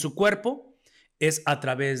vida, en su cuerpo, es a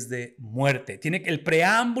través de muerte. El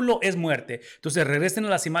preámbulo es muerte. Entonces regresen a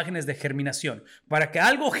las imágenes de germinación. Para que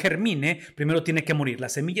algo germine, primero tiene que morir. La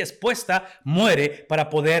semilla es puesta, muere para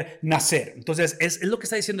poder nacer. Entonces es lo que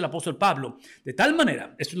está diciendo el apóstol Pablo. De tal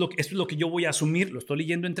manera, esto es lo que yo voy a asumir, lo estoy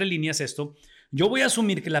leyendo entre líneas esto, yo voy a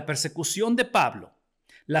asumir que la persecución de Pablo,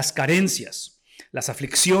 las carencias, las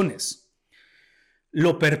aflicciones,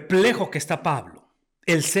 lo perplejo que está Pablo,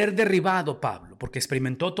 el ser derribado Pablo, porque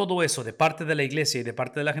experimentó todo eso de parte de la iglesia y de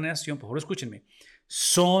parte de la generación, por favor escúchenme,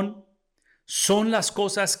 son las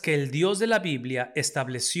cosas que el Dios de la Biblia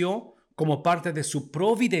estableció como parte de su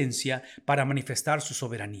providencia para manifestar su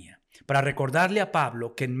soberanía, para recordarle a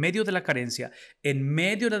Pablo que en medio de la carencia, en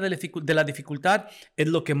medio de la dificultad, es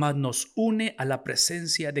lo que más nos une a la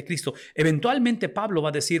presencia de Cristo. Eventualmente Pablo va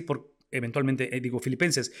a decir,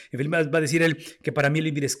 Filipenses, va a decir él que para mí el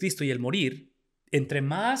vivir es Cristo y el morir. Entre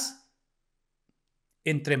más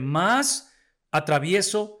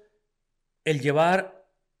atravieso el llevar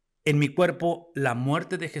en mi cuerpo la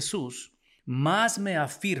muerte de Jesús, más me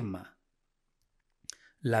afirma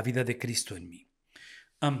la vida de Cristo en mí.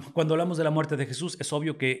 Cuando hablamos de la muerte de Jesús, es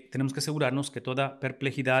obvio que tenemos que asegurarnos que toda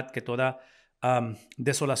perplejidad, que toda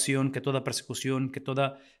desolación, que toda persecución, que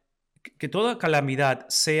toda calamidad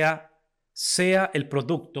sea el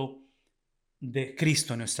producto de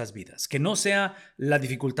Cristo en nuestras vidas, que no sea la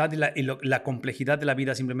dificultad y la complejidad de la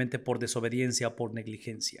vida simplemente por desobediencia o por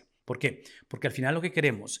negligencia. ¿Por qué? Porque al final lo que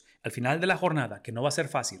queremos, al final de la jornada, que no va a ser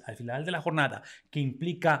fácil, al final de la jornada que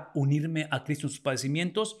implica unirme a Cristo en sus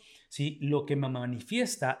padecimientos, ¿sí? Lo que me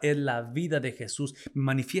manifiesta es la vida de Jesús, me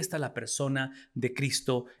manifiesta la persona de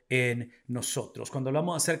Cristo en nosotros. Cuando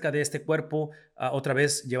hablamos acerca de este cuerpo, otra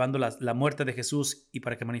vez llevando la muerte de Jesús y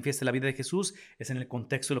para que manifieste la vida de Jesús, es en el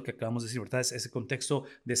contexto de lo que acabamos de decir, ¿verdad? Es ese contexto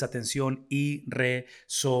de esa tensión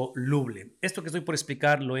irresoluble. Esto que estoy por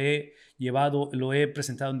explicar lo he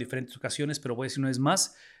presentado en diferentes ocasiones, pero voy a decir una vez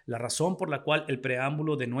más, la razón por la cual el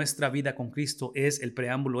preámbulo de nuestra vida con Cristo es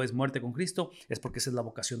muerte con Cristo, es porque esa es la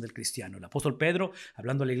vocación del cristiano. El apóstol Pedro,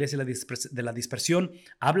 hablando a la iglesia de la dispersión,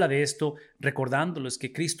 habla de esto, recordándoles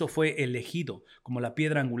que Cristo fue elegido como la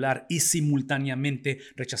piedra angular y simultáneamente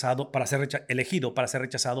elegido para ser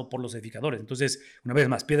rechazado por los edificadores. Entonces, una vez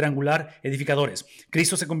más, piedra angular, edificadores.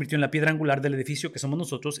 Cristo se convirtió en la piedra angular del edificio que somos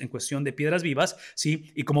nosotros en cuestión de piedras vivas,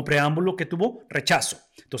 ¿sí? Y como preámbulo que tuvo, rechazo.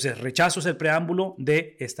 Entonces, rechazo es el preámbulo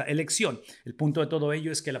de esta elección. El punto de todo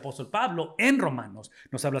ello es que el apóstol Pablo en Romanos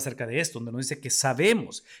nos habla acerca de esto, donde nos dice que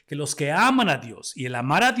sabemos que los que aman a Dios, y el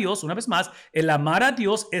amar a Dios, una vez más, el amar a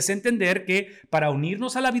Dios es entender que para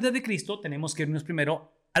unirnos a la vida de Cristo tenemos que irnos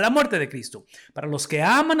primero a la muerte de Cristo. Para los que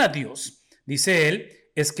aman a Dios, dice él,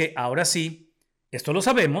 es que ahora sí, esto lo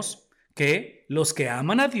sabemos, que los que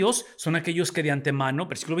aman a Dios son aquellos que de antemano,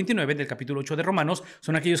 versículo 29 del capítulo 8 de Romanos,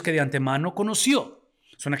 son aquellos que de antemano conoció.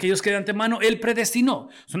 Son aquellos que de antemano Él predestinó.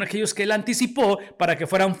 Son aquellos que Él anticipó para que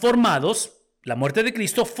fueran formados. La muerte de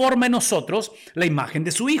Cristo forma en nosotros la imagen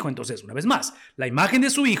de su Hijo. Entonces, una vez más, la imagen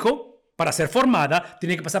de su Hijo, para ser formada,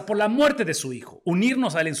 tiene que pasar por la muerte de su Hijo.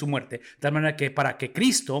 Unirnos a Él en su muerte. De tal manera que para que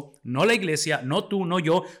Cristo, no la iglesia, no tú, no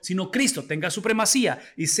yo, sino Cristo tenga supremacía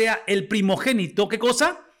y sea el primogénito, ¿qué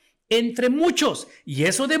cosa? Entre muchos. Y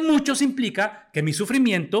eso de muchos implica que mi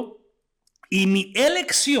sufrimiento y mi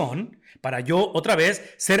elección, para yo, otra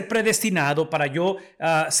vez, ser predestinado, para yo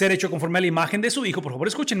ser hecho conforme a la imagen de su Hijo, por favor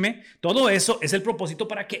escúchenme, todo eso es el propósito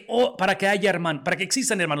para que haya hermanos, para que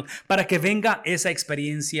existan hermanos, para que venga esa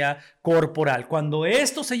experiencia corporal. Cuando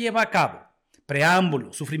esto se lleva a cabo,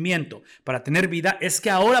 preámbulo, sufrimiento, para tener vida, es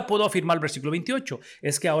que ahora puedo afirmar el versículo 28,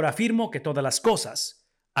 es que ahora afirmo que todas las cosas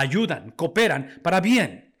ayudan, cooperan para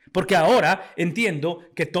bien, porque ahora entiendo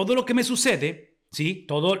que todo lo que me sucede, ¿sí?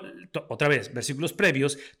 Otra vez, versículos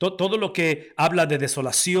previos, todo lo que habla de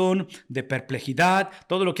desolación, de perplejidad,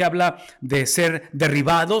 todo lo que habla de ser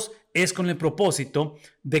derribados, es con el propósito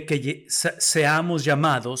de que seamos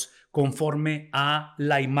llamados conforme a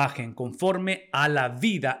la imagen, conforme a la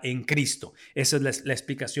vida en Cristo. Esa es la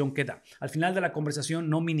explicación que da. Al final de la conversación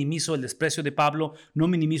no minimizo el desprecio de Pablo, no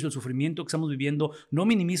minimizo el sufrimiento que estamos viviendo, no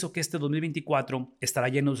minimizo que este 2024 estará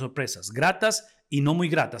lleno de sorpresas, gratas y no muy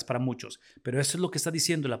gratas para muchos. Pero eso es lo que está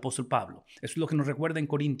diciendo el apóstol Pablo. Eso es lo que nos recuerda en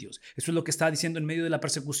Corintios. Eso es lo que está diciendo en medio de la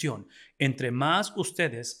persecución. Entre más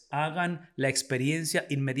ustedes hagan la experiencia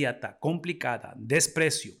inmediata, complicada,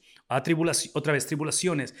 desprecio, otra vez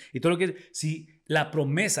tribulaciones y todo lo que, si la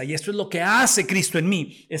promesa, y esto es lo que hace Cristo en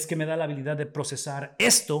mí, es que me da la habilidad de procesar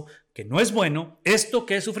esto que no es bueno, esto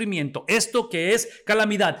que es sufrimiento, esto que es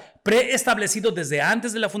calamidad, preestablecido desde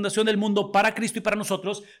antes de la fundación del mundo para Cristo y para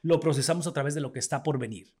nosotros, lo procesamos a través de lo que está por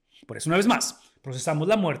venir. Por eso, una vez más, procesamos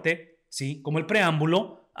la muerte, ¿sí?, como el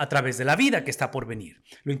preámbulo a través de la vida que está por venir.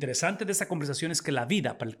 Lo interesante de esta conversación es que la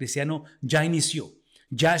vida para el cristiano ya inició.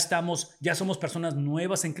 Ya somos personas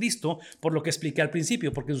nuevas en Cristo, por lo que expliqué al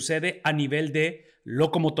principio, porque sucede a nivel de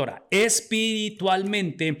locomotora.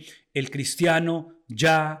 Espiritualmente, el cristiano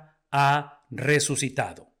ya ha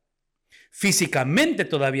resucitado. Físicamente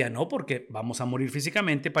todavía no, porque vamos a morir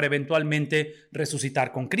físicamente para eventualmente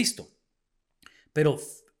resucitar con Cristo. Pero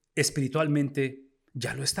espiritualmente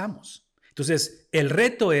ya lo estamos. Entonces, el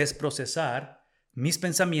reto es procesar mis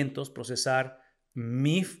pensamientos, procesar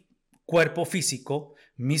mi cuerpo físico,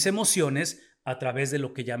 mis emociones a través de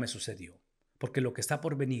lo que ya me sucedió. Porque lo que está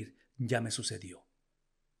por venir ya me sucedió.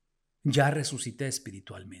 Ya resucité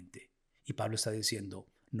espiritualmente. Y Pablo está diciendo,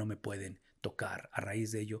 no me pueden tocar. A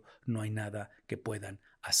raíz de ello, no hay nada que puedan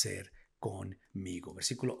hacer conmigo.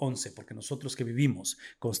 Versículo 11, porque nosotros que vivimos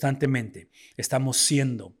constantemente estamos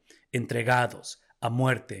siendo entregados a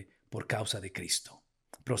muerte por causa de Cristo.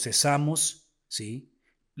 Procesamos, ¿sí?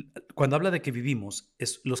 Cuando habla de que vivimos,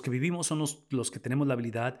 los que vivimos son los que tenemos la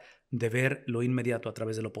habilidad de ver lo inmediato a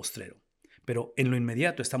través de lo postrero. Pero en lo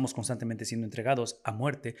inmediato estamos constantemente siendo entregados a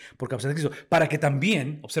muerte por causa de Cristo. Para que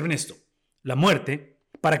también, observen esto, la muerte,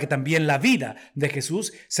 para que también la vida de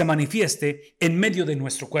Jesús se manifieste en medio de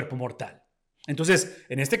nuestro cuerpo mortal. Entonces,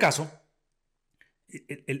 en este caso,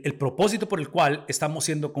 el propósito por el cual estamos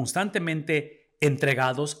siendo constantemente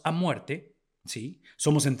entregados a muerte, ¿sí?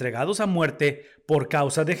 Somos entregados a muerte por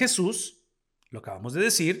causa de Jesús, lo acabamos de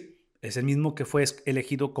decir, es el mismo que fue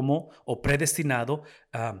elegido o predestinado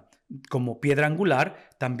como piedra angular.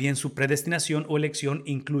 También su predestinación o elección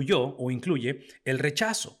incluye el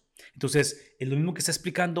rechazo. Entonces, es lo mismo que está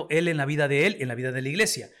explicando él, en la vida de la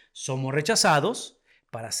iglesia. Somos rechazados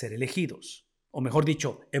para ser elegidos. O mejor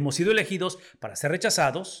dicho, hemos sido elegidos para ser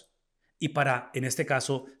rechazados y para, en este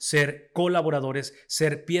caso, ser colaboradores,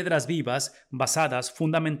 ser piedras vivas basadas,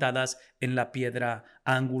 fundamentadas en la piedra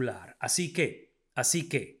angular. Así que,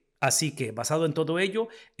 basado en todo ello,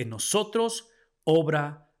 en nosotros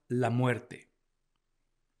obra la muerte.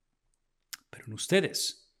 Pero en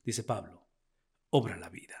ustedes, dice Pablo, obra la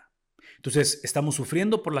vida. Entonces, estamos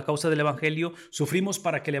sufriendo por la causa del Evangelio, sufrimos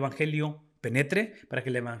para que el Evangelio penetre, para que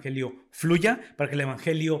el Evangelio fluya, para que el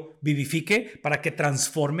Evangelio vivifique, para que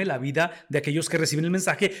transforme la vida de aquellos que reciben el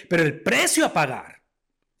mensaje, pero el precio a pagar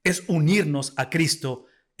es unirnos a Cristo.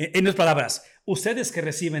 En otras palabras, ustedes que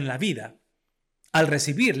reciben la vida, al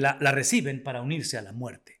recibirla, la reciben para unirse a la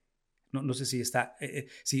muerte. No sé si está,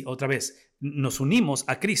 otra vez, nos unimos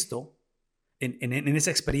a Cristo en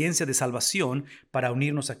esa experiencia de salvación para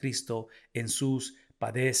unirnos a Cristo en sus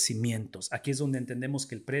padecimientos. Aquí es donde entendemos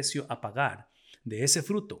que el precio a pagar de ese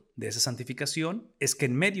fruto, de esa santificación, es que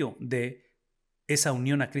en medio de esa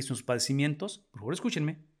unión a Cristo en sus padecimientos, por favor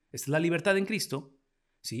escúchenme, esta es la libertad en Cristo,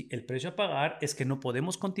 ¿sí? El precio a pagar es que no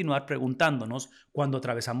podemos continuar preguntándonos cuando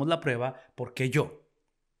atravesamos la prueba, ¿por qué yo?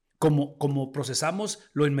 Como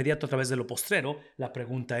procesamos lo inmediato a través de lo postrero, la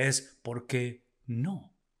pregunta es, ¿por qué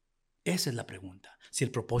no? Esa es la pregunta. Si el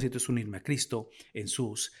propósito es unirme a Cristo en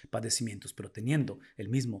sus padecimientos, pero teniendo el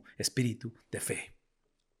mismo espíritu de fe.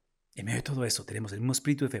 En medio de todo eso tenemos el mismo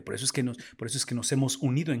espíritu de fe. Por eso es que nos hemos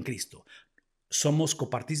unido en Cristo. Somos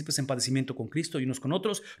copartícipes en padecimiento con Cristo y unos con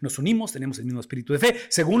otros. Nos unimos, tenemos el mismo espíritu de fe,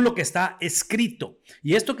 según lo que está escrito.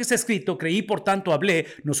 Y esto que está escrito, creí, por tanto hablé.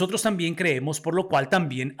 Nosotros también creemos, por lo cual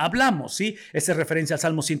también hablamos. ¿Sí? Esta es referencia al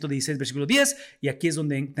Salmo 116, versículo 10. Y aquí es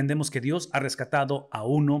donde entendemos que Dios ha rescatado a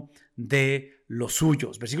uno de los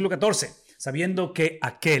suyos. Versículo 14. Sabiendo que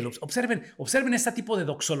aquel, observen este tipo de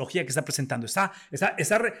doxología que está presentando, está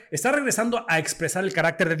regresando a expresar el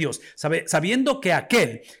carácter de Dios, sabiendo que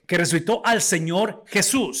aquel que resucitó al Señor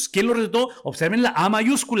Jesús, ¿quién lo resucitó? Observen la A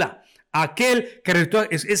mayúscula, aquel que resucitó,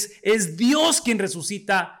 es Dios quien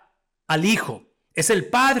resucita al Hijo. Es el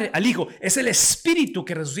Padre al Hijo, es el Espíritu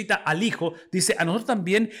que resucita al Hijo. Dice, a nosotros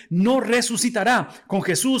también nos resucitará con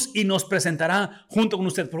Jesús y nos presentará junto con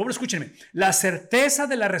usted. Por favor, escúchenme. La certeza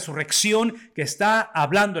de la resurrección que está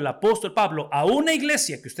hablando el apóstol Pablo a una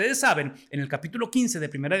iglesia que ustedes saben, en el capítulo 15 de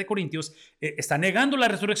Primera de Corintios, está negando la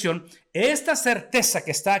resurrección. Esta certeza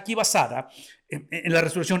que está aquí basada en la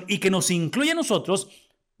resurrección y que nos incluye a nosotros,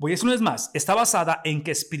 voy a decir una vez más, está basada en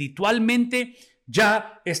que espiritualmente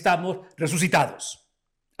ya estamos resucitados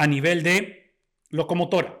a nivel de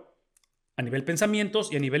locomotora, A nivel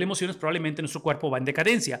pensamientos y a nivel emociones probablemente nuestro cuerpo va en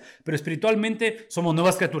decadencia, pero espiritualmente somos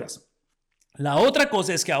nuevas criaturas. La otra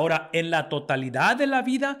cosa es que ahora en la totalidad de la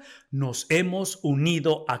vida nos hemos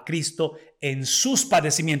unido a Cristo en sus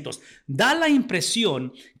padecimientos. Da la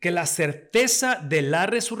impresión que la certeza de la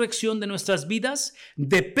resurrección de nuestras vidas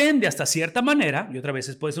depende hasta cierta manera, y otra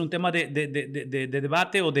vez puede ser un tema de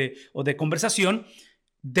debate o de conversación,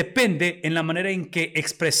 depende en la manera en que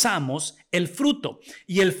expresamos el fruto.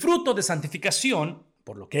 Y el fruto de santificación,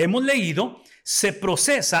 por lo que hemos leído, se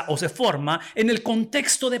procesa o se forma en el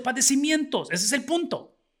contexto de padecimientos. Ese es el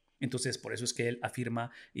punto. Entonces, por eso es que él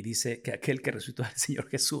afirma y dice que aquel que resucitó al Señor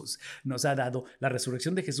Jesús nos ha dado. La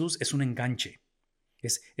resurrección de Jesús es un enganche.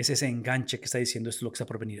 Es ese enganche que está diciendo esto es lo que está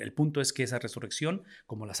por venir. El punto es que esa resurrección,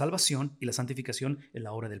 como la salvación y la santificación, es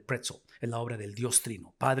la obra del pretzel, es la obra del Dios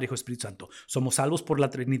Trino, Padre, Hijo, Espíritu Santo. Somos salvos por la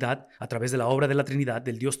Trinidad a través de la obra de la Trinidad,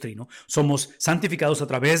 del Dios Trino. Somos santificados a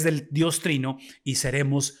través del Dios Trino y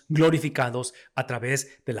seremos glorificados a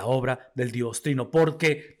través de la obra del Dios Trino.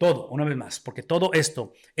 Porque todo, una vez más, porque todo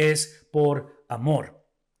esto es por amor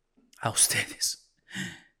a ustedes.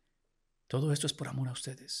 Todo esto es por amor a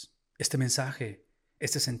ustedes. Este mensaje,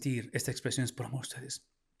 este sentir, esta expresión es por amor a ustedes,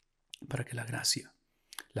 para que la gracia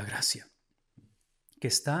que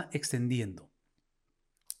está extendiendo,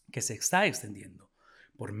 que se está extendiendo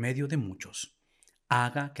por medio de muchos,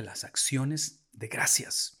 haga que las acciones de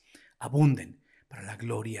gracias abunden para la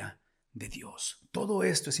gloria de Dios. Todo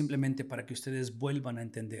esto es simplemente para que ustedes vuelvan a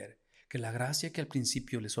entender que la gracia que al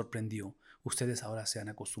principio les sorprendió, ustedes ahora se han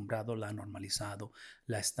acostumbrado, la han normalizado,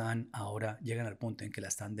 la están ahora, llegan al punto en que la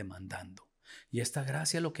están demandando. Y esta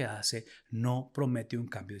gracia lo que hace no promete un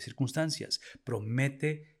cambio de circunstancias,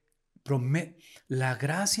 la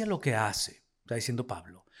gracia lo que hace, está diciendo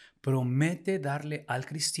Pablo, promete darle al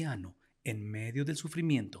cristiano en medio del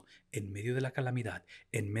sufrimiento, en medio de la calamidad,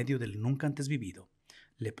 en medio del nunca antes vivido,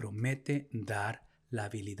 le promete dar la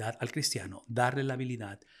habilidad al cristiano, darle la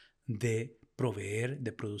habilidad de proveer,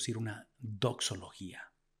 de producir una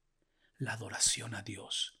doxología, la adoración a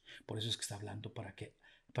Dios. Por eso es que está hablando para que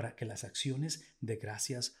las acciones de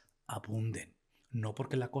gracias abunden. No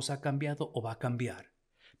porque la cosa ha cambiado o va a cambiar,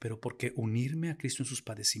 pero porque unirme a Cristo en sus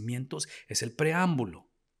padecimientos es el preámbulo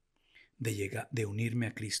de unirme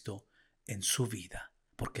a Cristo en su vida.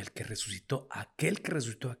 Porque aquel que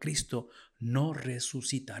resucitó a Cristo, no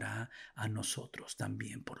resucitará a nosotros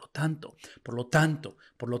también. Por lo tanto,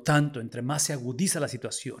 entre más se agudiza la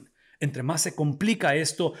situación, entre más se complica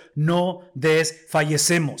esto, no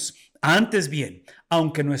desfallecemos. Antes bien,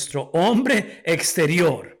 aunque nuestro hombre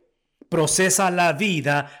exterior procesa la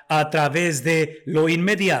vida a través de lo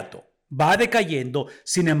inmediato, va decayendo,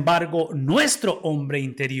 sin embargo, nuestro hombre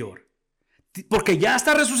interior, porque ya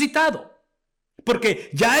está resucitado, porque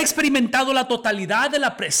ya ha experimentado la totalidad de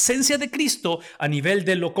la presencia de Cristo a nivel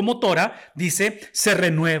de locomotora, dice, se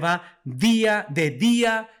renueva día de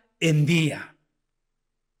día en día.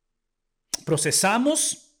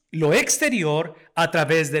 Procesamos lo exterior a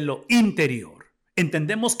través de lo interior.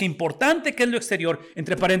 Entendemos que importante que es lo exterior,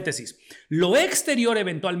 entre paréntesis, lo exterior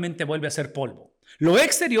eventualmente vuelve a ser polvo. Lo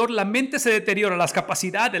exterior, la mente se deteriora, las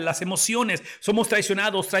capacidades, las emociones, somos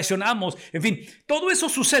traicionados, traicionamos, en fin, todo eso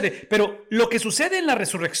sucede. Pero lo que sucede en la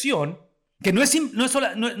resurrección, que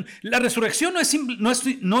la resurrección no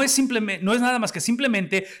es nada más que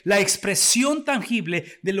simplemente la expresión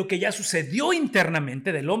tangible de lo que ya sucedió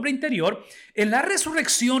internamente del hombre interior. En la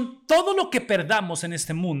resurrección, todo lo que perdamos en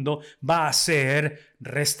este mundo va a ser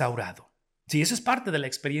restaurado. Sí, eso es parte de la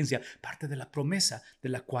experiencia, parte de la promesa de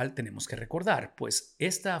la cual tenemos que recordar, pues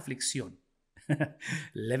esta aflicción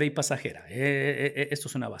leve y pasajera, esto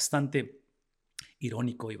suena bastante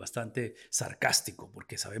irónico y bastante sarcástico,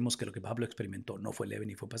 porque sabemos que lo que Pablo experimentó no fue leve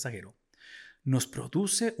ni fue pasajero, nos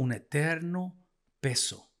produce un eterno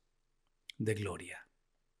peso de gloria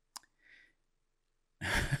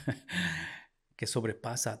que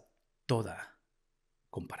sobrepasa toda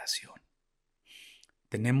comparación.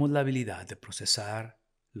 Tenemos la habilidad de procesar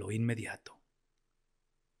lo inmediato,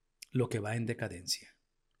 lo que va en decadencia,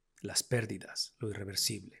 las pérdidas, lo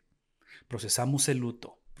irreversible. Procesamos el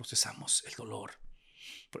luto, procesamos el dolor,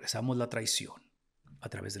 procesamos la traición a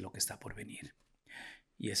través de lo que está por venir.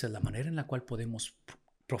 Y esa es la manera en la cual podemos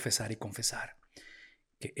profesar y confesar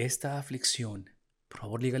que esta aflicción, por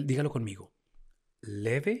favor dígalo conmigo,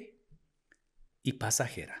 leve y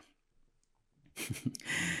pasajera.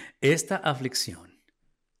 Esta aflicción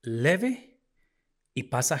leve y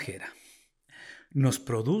pasajera nos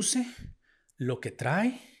produce lo que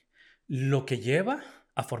trae, lo que lleva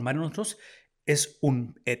a formar en nosotros es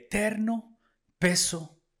un eterno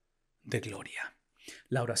peso de gloria.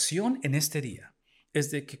 La oración en este día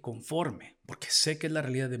es de que conforme, porque sé que es la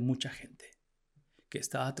realidad de mucha gente que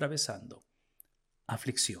está atravesando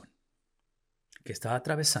aflicción, que está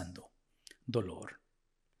atravesando dolor,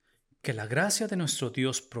 que la gracia de nuestro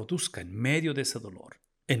Dios produzca en medio de ese dolor,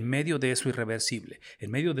 en medio de eso irreversible, en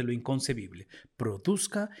medio de lo inconcebible,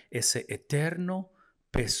 produzca ese eterno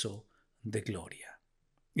peso de gloria.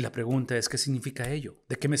 Y la pregunta es, ¿qué significa ello?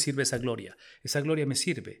 ¿De qué me sirve esa gloria? Esa gloria me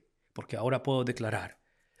sirve porque ahora puedo declarar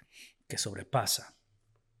que sobrepasa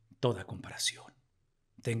toda comparación.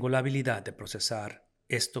 Tengo la habilidad de procesar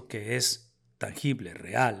esto que es tangible,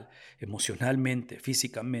 real, emocionalmente,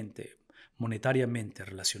 físicamente, monetariamente,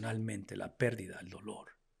 relacionalmente, la pérdida, el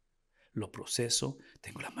dolor. Lo proceso,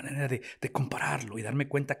 tengo la manera de compararlo y darme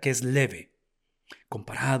cuenta que es leve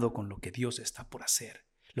comparado con lo que Dios está por hacer,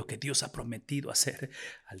 lo que Dios ha prometido hacer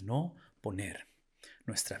al no poner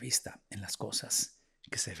nuestra vista en las cosas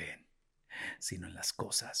que se ven, sino en las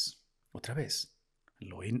cosas, otra vez,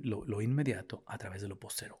 lo inmediato a través de lo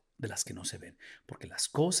postero, de las que no se ven, porque las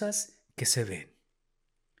cosas que se ven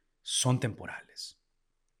son temporales,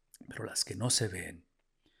 pero las que no se ven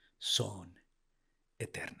son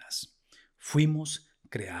eternas. Fuimos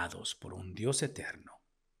creados por un Dios eterno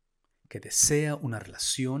que desea una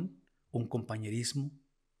relación, un compañerismo,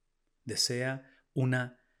 desea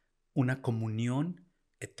una comunión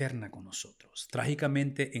eterna con nosotros.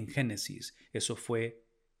 Trágicamente en Génesis eso fue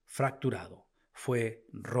fracturado, fue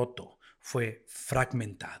roto, fue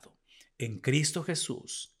fragmentado. En Cristo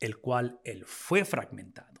Jesús, el cual Él fue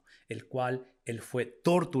fragmentado, el cual Él fue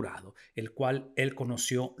torturado, el cual Él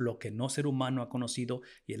conoció lo que no ser humano ha conocido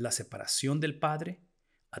y es la separación del Padre,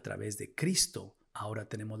 a través de Cristo ahora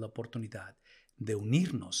tenemos la oportunidad de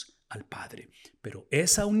unirnos al Padre. Pero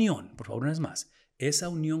esa unión, por favor, una vez más, esa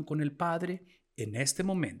unión con el Padre en este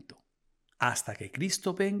momento, hasta que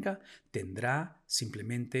Cristo venga, tendrá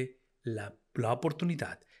simplemente la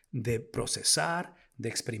oportunidad de procesar, de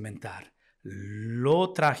experimentar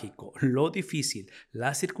lo trágico, lo difícil,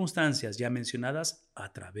 las circunstancias ya mencionadas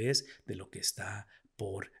a través de lo que está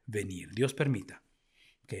por venir. Dios permita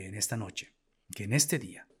que en esta noche, que en este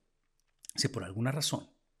día, si por alguna razón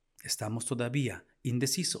estamos todavía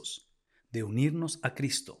indecisos de unirnos a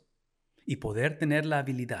Cristo y poder tener la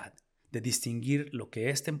habilidad de distinguir lo que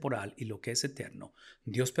es temporal y lo que es eterno,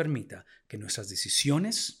 Dios permita que nuestras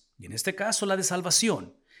decisiones, y en este caso la de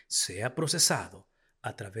salvación, sea procesado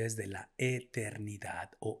a través de la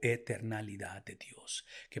eternidad o eternalidad de Dios.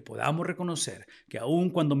 Que podamos reconocer que aun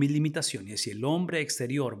cuando mis limitaciones y el hombre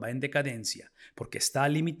exterior va en decadencia porque está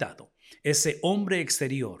limitado, ese hombre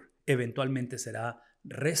exterior eventualmente será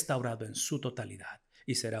restaurado en su totalidad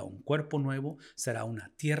y será un cuerpo nuevo, será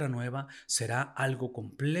una tierra nueva, será algo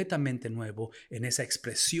completamente nuevo en esa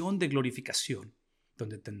expresión de glorificación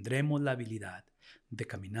donde tendremos la habilidad de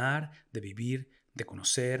caminar, de vivir, de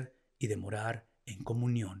conocer y de morar en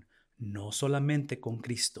comunión, no solamente con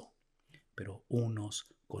Cristo, pero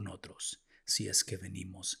unos con otros, si es que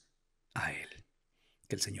venimos a Él.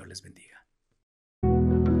 Que el Señor les bendiga.